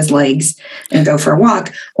stand on his legs and go for a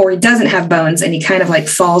walk, or he doesn't have bones and he kind of like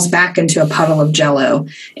falls back into a puddle of Jell-O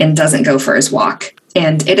and doesn't go for his walk.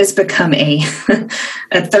 And it has become a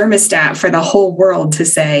thermostat for the whole world to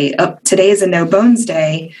say, oh, today is a no bones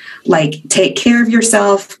day. Like, take care of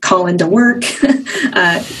yourself, call into work,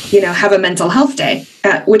 have a mental health day,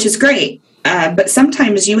 which is great. But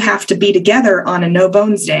sometimes you have to be together on a no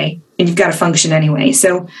bones day and you've got to function anyway.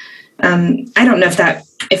 So I don't know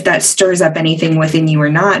if that stirs up anything within you or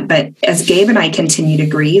not, but as Gabe and I continue to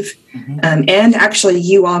grieve, and actually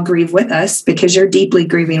you all grieve with us because you're deeply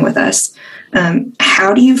grieving with us.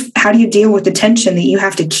 How do you deal with the tension that you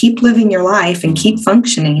have to keep living your life and keep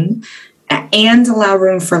functioning and allow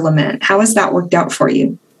room for lament? How has that worked out for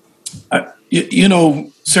you?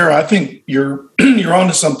 Sarah, I think you're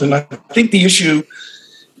onto something. I think the issue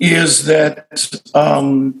is that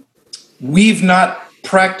we've not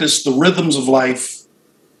practiced the rhythms of life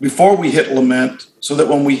before we hit lament, so that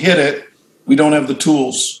when we hit it, we don't have the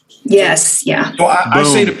tools. Yes, yeah. So I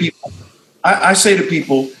say to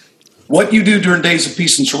people, what you do during days of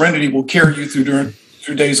peace and serenity will carry you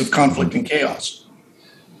through days of conflict and chaos.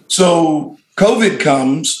 So COVID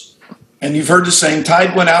comes, and you've heard the saying,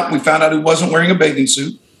 tide went out, and we found out he wasn't wearing a bathing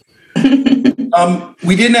suit.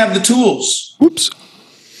 We didn't have the tools. Oops.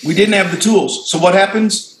 We didn't have the tools. So what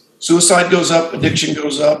happens? Suicide goes up, addiction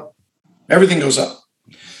goes up, everything goes up.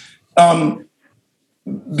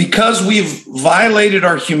 Because we've violated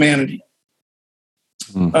our humanity.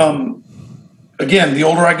 Again, the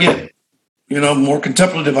older I get, more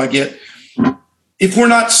contemplative I get. If we're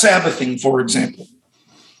not Sabbathing, for example.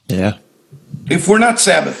 Yeah. If we're not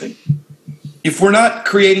Sabbathing, if we're not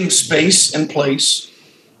creating space and place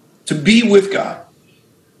to be with God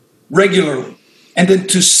regularly, and then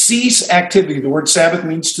to cease activity, the word Sabbath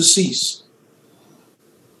means to cease,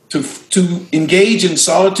 to engage in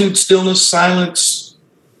solitude, stillness, silence,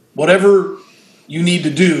 whatever you need to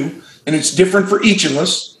do, and it's different for each of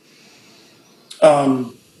us,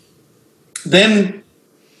 then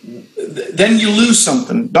you lose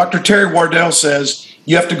something. Dr. Terry Wardell says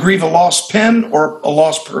you have to grieve a lost pen or a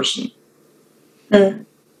lost person.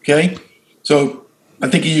 Okay? So I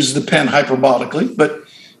think he uses the pen hyperbolically, but,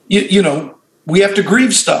 we have to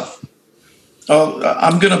grieve stuff.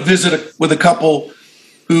 I'm going to visit with a couple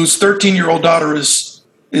whose 13-year-old daughter is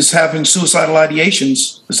having suicidal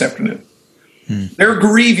ideations this afternoon. They're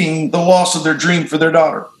grieving the loss of their dream for their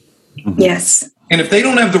daughter. Yes. And if they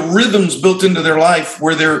don't have the rhythms built into their life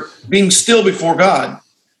where they're being still before God,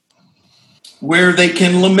 where they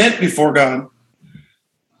can lament before God,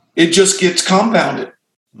 it just gets compounded.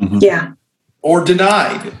 Yeah. Or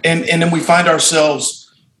denied. And then we find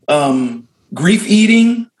ourselves grief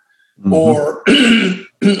eating or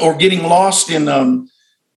getting lost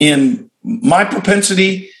in my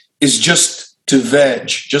propensity is just to veg,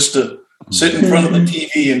 just to sit in front of the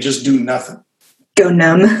TV and just do nothing. Go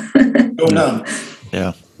numb. Go numb.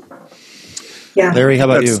 Yeah. Yeah. Larry,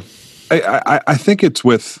 how about you? I think it's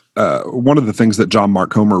with one of the things that John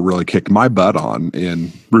Mark Comer really kicked my butt on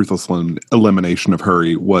in Ruthless Elimination of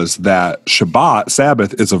Hurry was that Shabbat,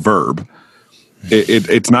 Sabbath, is a verb.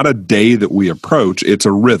 It's not a day that we approach. It's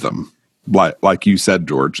a rhythm, like you said,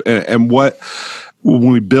 George. And when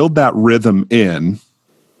we build that rhythm in,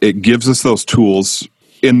 It gives us those tools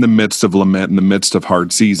in the midst of lament, in the midst of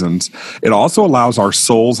hard seasons. It also allows our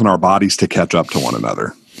souls and our bodies to catch up to one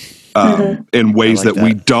another in ways that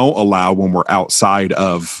we don't allow when we're outside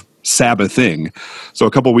of Sabbathing. So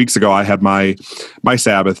a couple of weeks ago, I had my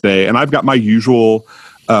Sabbath day, and I've got my usual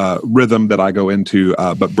rhythm that I go into.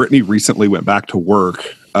 But Brittany recently went back to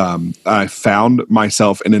work. I found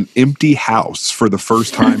myself in an empty house for the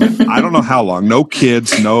first time in I don't know how long. No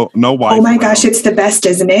kids, no wife. Oh my gosh, it's the best,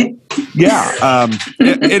 isn't it? Yeah.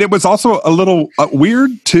 And it was also a little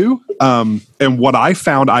weird too. And what I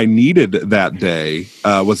found I needed that day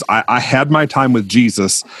was I had my time with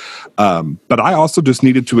Jesus, but I also just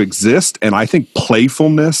needed to exist. And I think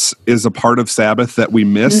playfulness is a part of Sabbath that we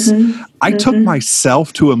miss. I took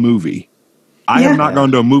myself to a movie. I have not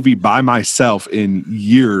gone to a movie by myself in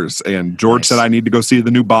years, and George said I need to go see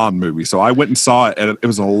the new Bond movie. So I went and saw it, and it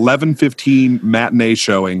was an 11:15 matinee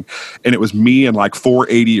showing, and it was me and like 4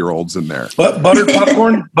 80-year-olds in there. Buttered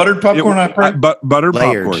popcorn? Buttered popcorn, I pray? Buttered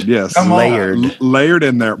popcorn, yes. Layered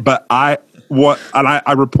in there. But I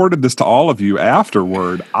reported this to all of you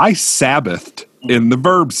afterward. I Sabbathed in the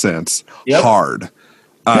verb sense hard.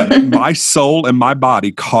 My soul and my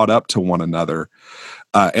body caught up to one another.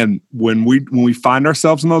 And when we find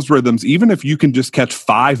ourselves in those rhythms, even if you can just catch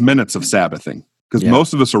 5 minutes of Sabbathing, because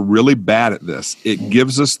most of us are really bad at this, it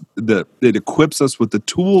gives us it equips us with the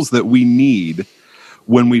tools that we need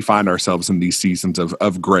when we find ourselves in these seasons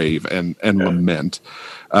of grave and lament,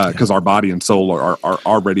 because our body and soul are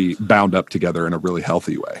already bound up together in a really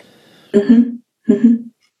healthy way.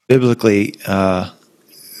 Biblically,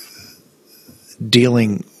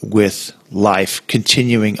 dealing with life,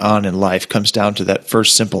 continuing on in life, comes down to that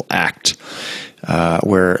first simple act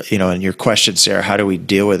where, in your question, Sarah, how do we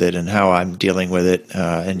deal with it and how I'm dealing with it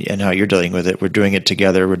and how you're dealing with it? We're doing it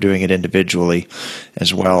together. We're doing it individually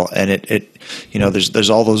as well. And there's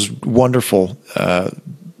all those wonderful,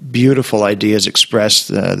 beautiful ideas expressed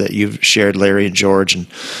that you've shared, Larry and George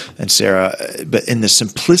and Sarah. But in the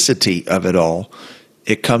simplicity of it all,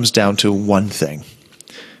 it comes down to one thing: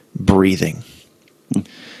 breathing.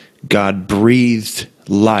 God breathed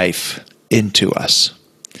life into us,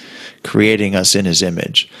 creating us in His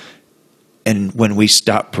image. And when we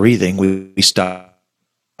stop breathing, we stop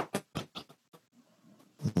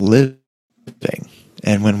living.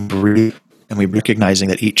 And when we breathe, and we recognizing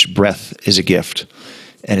that each breath is a gift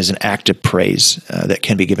and is an act of praise that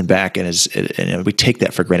can be given back, and we take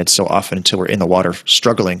that for granted so often until we're in the water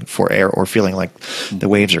struggling for air or feeling like the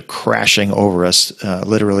waves are crashing over us,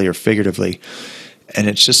 literally or figuratively. And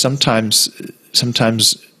it's just sometimes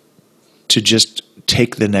to just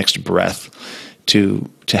take the next breath, to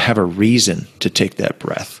have a reason to take that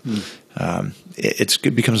breath.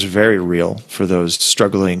 It becomes very real for those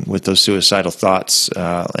struggling with those suicidal thoughts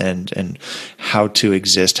and how to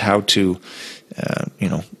exist, how to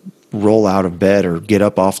roll out of bed or get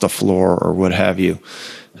up off the floor or what have you.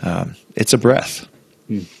 It's a breath,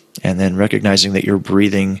 and then recognizing that you're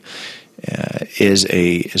breathing is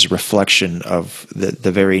a reflection of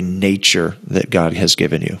the very nature that God has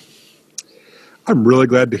given you. I'm really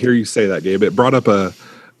glad to hear you say that, Gabe. It brought up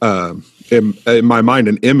in my mind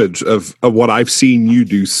an image of what I've seen you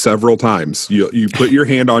do several times. You put your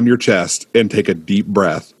hand on your chest and take a deep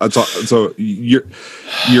breath. So you're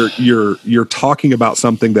talking about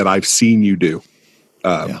something that I've seen you do,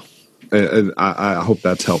 and I hope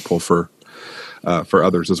that's helpful for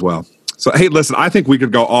others as well. So, hey, listen, I think we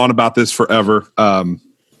could go on about this forever.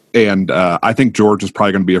 And I think George is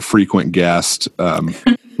probably going to be a frequent guest,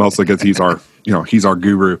 mostly because he's our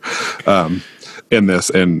guru in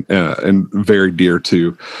this and very dear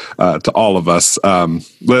to all of us.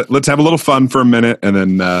 Let's have a little fun for a minute, and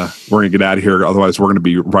then we're going to get out of here. Otherwise, we're going to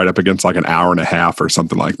be right up against like an hour and a half or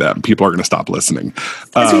something like that. And people are going to stop listening.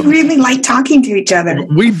 Because we really like talking to each other.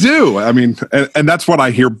 We do. I mean, and that's what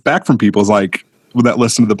I hear back from people is like, that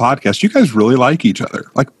listen to the podcast, you guys really like each other.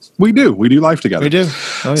 Like we do life together. We do.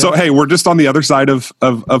 Oh, yeah. So, hey, we're just on the other side of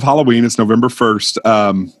Halloween. It's November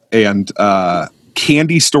 1st. And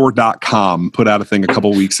candystore.com put out a thing a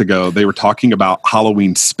couple weeks ago. They were talking about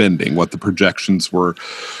Halloween spending, what the projections were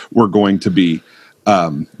going to be.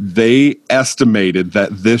 They estimated that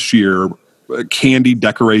this year, candy,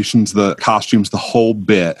 decorations, the costumes, the whole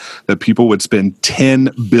bit, that people would spend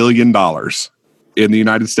 $10 billion in the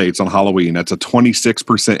United States on Halloween. That's a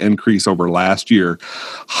 26% increase over last year.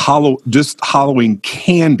 Just Halloween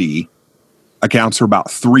candy accounts for about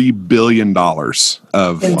 $3 billion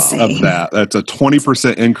of Insane. that. That's a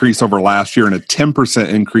 20% increase over last year and a 10%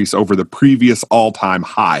 increase over the previous all-time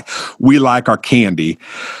high. We like our candy.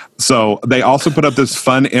 So they also put up this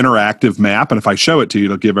fun interactive map, and if I show it to you,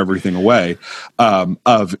 it'll give everything away,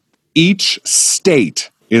 of each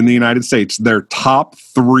state in the United States, their top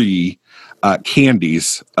 3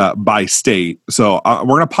 candies by state. So we're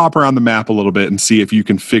going to pop around the map a little bit and see if you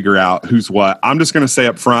can figure out who's what. I'm just going to say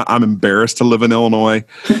up front, I'm embarrassed to live in Illinois.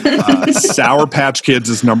 Sour Patch Kids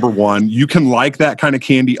is number 1. You can like that kind of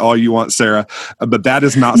candy all you want, Sarah, but that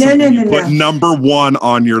is not something you put number 1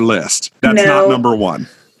 on your list. That's not number 1.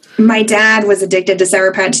 My dad was addicted to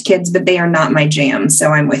Sour Patch Kids, but they are not my jam,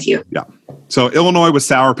 so I'm with you. Yeah. So Illinois was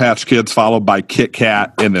Sour Patch Kids, followed by Kit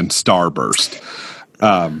Kat, and then Starburst.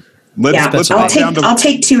 I'll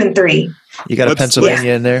take 2 and 3. You got a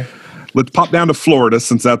Pennsylvania in there? Let's pop down to Florida,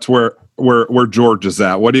 since that's where George is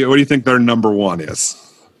at. What do you think their number 1 is?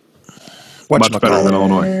 Much better than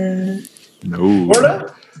Illinois. No.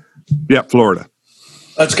 Florida? Yeah, Florida.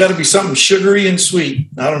 That's got to be something sugary and sweet.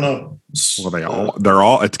 I don't know. Well, they're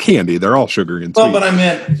all it's candy. They're all sugary and sweet. Well, but I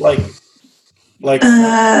meant like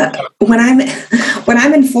when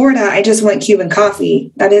I'm in Florida, I just want Cuban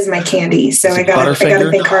coffee. That is my candy. So I gotta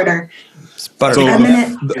think harder. So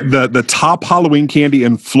the top Halloween candy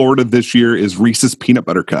in Florida this year is Reese's Peanut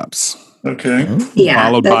Butter Cups. Okay.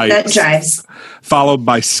 Yeah, that jives. Followed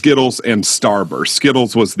by Skittles and Starburst.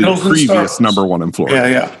 Skittles was the previous number 1 in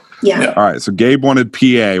Florida. Yeah. All right, so Gabe wanted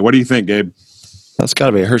PA. What do you think, Gabe? That's got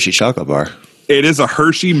to be a Hershey chocolate bar. It is a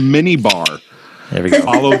Hershey mini bar. There we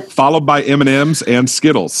go. Followed by M&M's and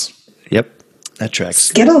Skittles. Yep, that tracks.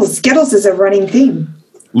 Skittles is a running theme.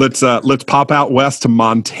 Let's pop out west to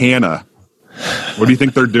Montana. What do you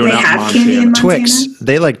think they're doing out in Montana? Candy in Montana? Twix.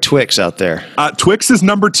 They like Twix out there. Twix is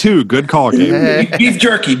number 2. Good call, Gabe. Beef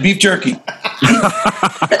jerky.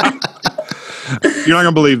 You're not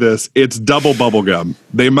gonna believe this. It's double bubble gum.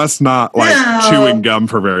 They must not like chewing gum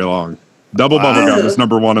for very long. Double bubble gum is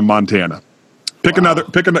number 1 in Montana. Pick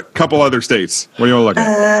a couple other states. What do you want to look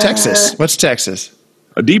at? Texas. What's Texas?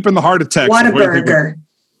 Deep in the heart of Texas. Whataburger.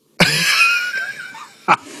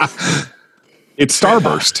 It's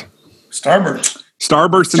Starburst.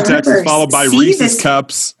 Starburst in Texas, followed by Reese's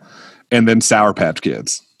Cups, and then Sour Patch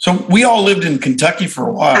Kids. So we all lived in Kentucky for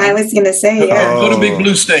a while. I was going to say, Go to Big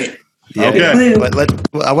Blue State. Yeah, okay.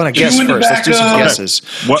 I want to guess first. Let's do some guesses.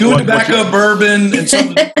 Chewing tobacco, bourbon, and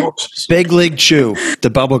some Big League Chew, the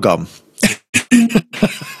bubble gum.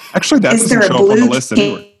 Actually, that doesn't show up on the list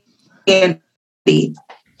anywhere. Candy?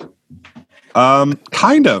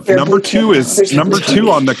 Kind of. Number 2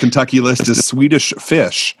 on the Kentucky list is Swedish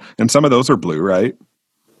Fish, and some of those are blue, right?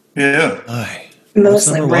 Yeah.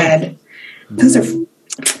 Mostly red. Those are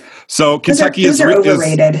so Kentucky those are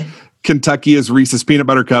overrated. Kentucky is Reese's Peanut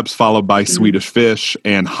Butter Cups, followed by Swedish Fish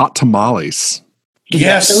and hot tamales.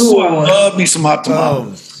 Yes, I love me some hot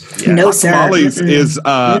tamales. Yeah. No, hot tamales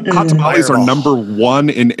hot tamales are number 1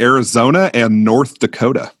 in Arizona and North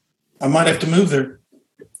Dakota. I might have to move there.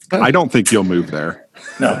 I don't think you'll move there.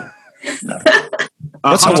 No.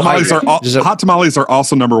 Hot tamales are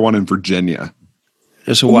also number 1 in Virginia.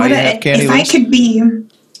 Does Hawaii have candy? If I could be,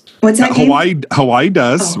 what's that? Hawaii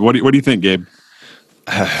does. What do you think, Gabe?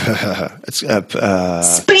 It's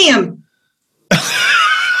Spam.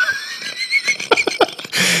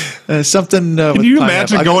 Something. Can you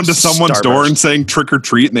imagine going to someone's door and saying trick or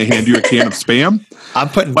treat, and they hand you a can of Spam? I'm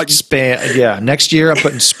putting Spam. Yeah, next year I'm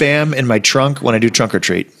putting Spam in my trunk when I do trunk or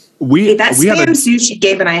treat. That Spam sushi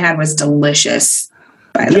Gabe and I had was delicious.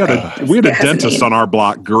 We had a dentist on our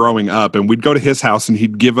block growing up, and we'd go to his house, and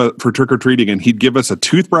he'd give for trick or treating, and he'd give us a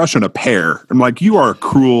toothbrush and a pear. I'm like, you are a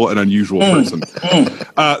cruel and unusual person.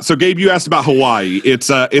 So, Gabe, you asked about Hawaii. It's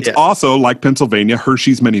also like Pennsylvania,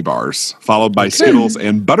 Hershey's mini bars, followed by Skittles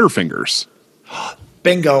and Butterfingers.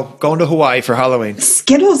 Bingo! Going to Hawaii for Halloween.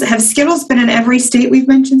 Skittles. Have Skittles been in every state we've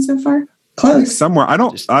mentioned so far? Close. Somewhere. I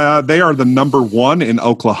don't. They are the number 1 in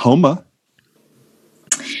Oklahoma.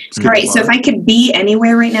 Right. So if I could be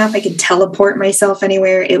anywhere right now, if I could teleport myself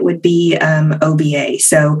anywhere, it would be OBA.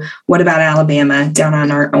 So what about Alabama down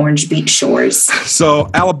on our Orange Beach shores? So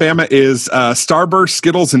Alabama is Starburst,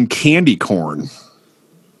 Skittles, and candy corn.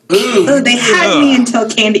 They had me until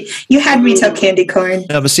candy. You had me till candy corn.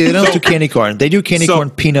 No, but see, they don't do candy corn. They do candy corn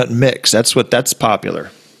peanut mix. That's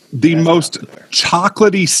popular. The most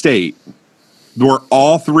chocolatey state where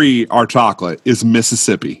all 3 are chocolate is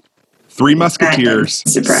Mississippi. 3 Musketeers,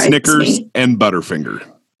 Snickers, and Butterfinger.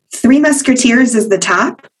 3 Musketeers is the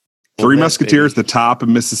top? 3 Musketeers, the top of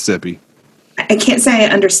Mississippi. I can't say I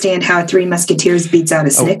understand how 3 Musketeers beats out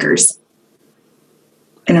a Snickers.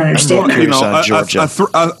 I don't understand that. You know, on Georgia.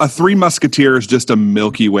 a Three Musketeer is just a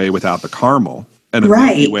Milky Way without the caramel, and a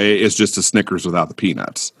Milky Way is just a Snickers without the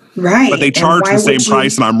peanuts. Right. But they charge the same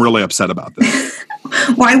price, and I'm really upset about this.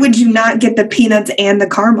 Why would you not get the peanuts and the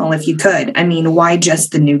caramel if you could? I mean, why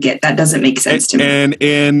just the nougat? That doesn't make sense to me. And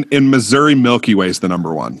in Missouri, Milky Way is the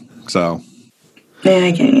number one. So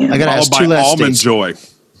I got to ask two last Almond states. Joy.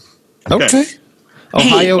 Okay.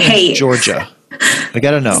 Ohio and Georgia. I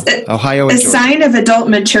got to know. Ohio and Georgia. A sign of adult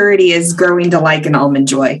maturity is growing to like an Almond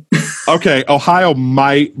Joy. Okay, Ohio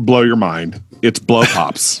might blow your mind. It's Blow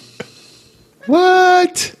Pops.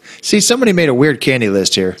 What? See, somebody made a weird candy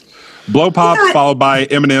list here. Blow Pops, followed by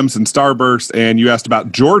M&M's and Starburst. And you asked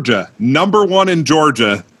about Georgia. Number one in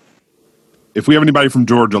Georgia. If we have anybody from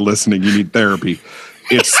Georgia listening, you need therapy.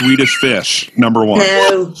 It's Swedish Fish, number one.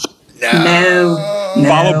 No.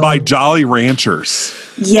 Followed by Jolly Ranchers.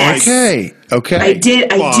 Yes. Okay. I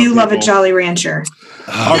do love a Jolly Rancher.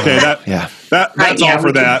 Okay, that's all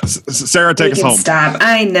for that. Sarah, take us home. Stop.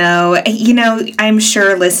 I know. You know, I'm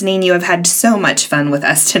sure listening, you have had so much fun with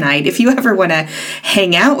us tonight. If you ever want to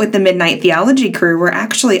hang out with the Midnight Theology crew, we're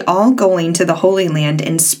actually all going to the Holy Land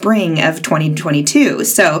in spring of 2022.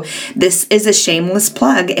 So this is a shameless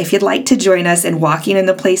plug. If you'd like to join us in walking in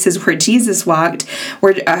the places where Jesus walked,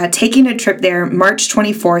 we're taking a trip there March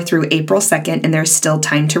 24th through April 2nd, and there's still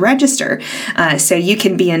time to register. So you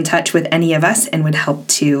can be in touch with any of us and would help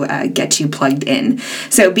to get you plugged in.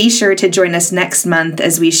 So be sure to join us next month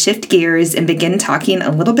as we shift gears and begin talking a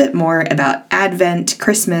little bit more about Advent,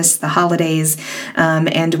 Christmas, the holidays,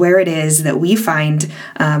 and where it is that we find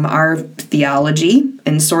our theology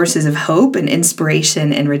and sources of hope and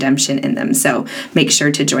inspiration and redemption in them. So make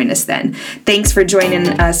sure to join us then. Thanks for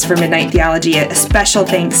joining us for Midnight Theology. A special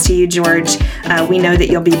thanks to you, George. We know that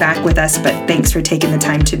you'll be back with us, but thanks for taking the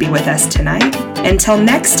time to be with us tonight. Until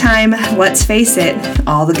next time, let's face it,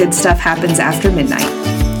 all the good stuff happens after midnight.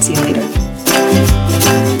 See you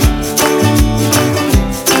later.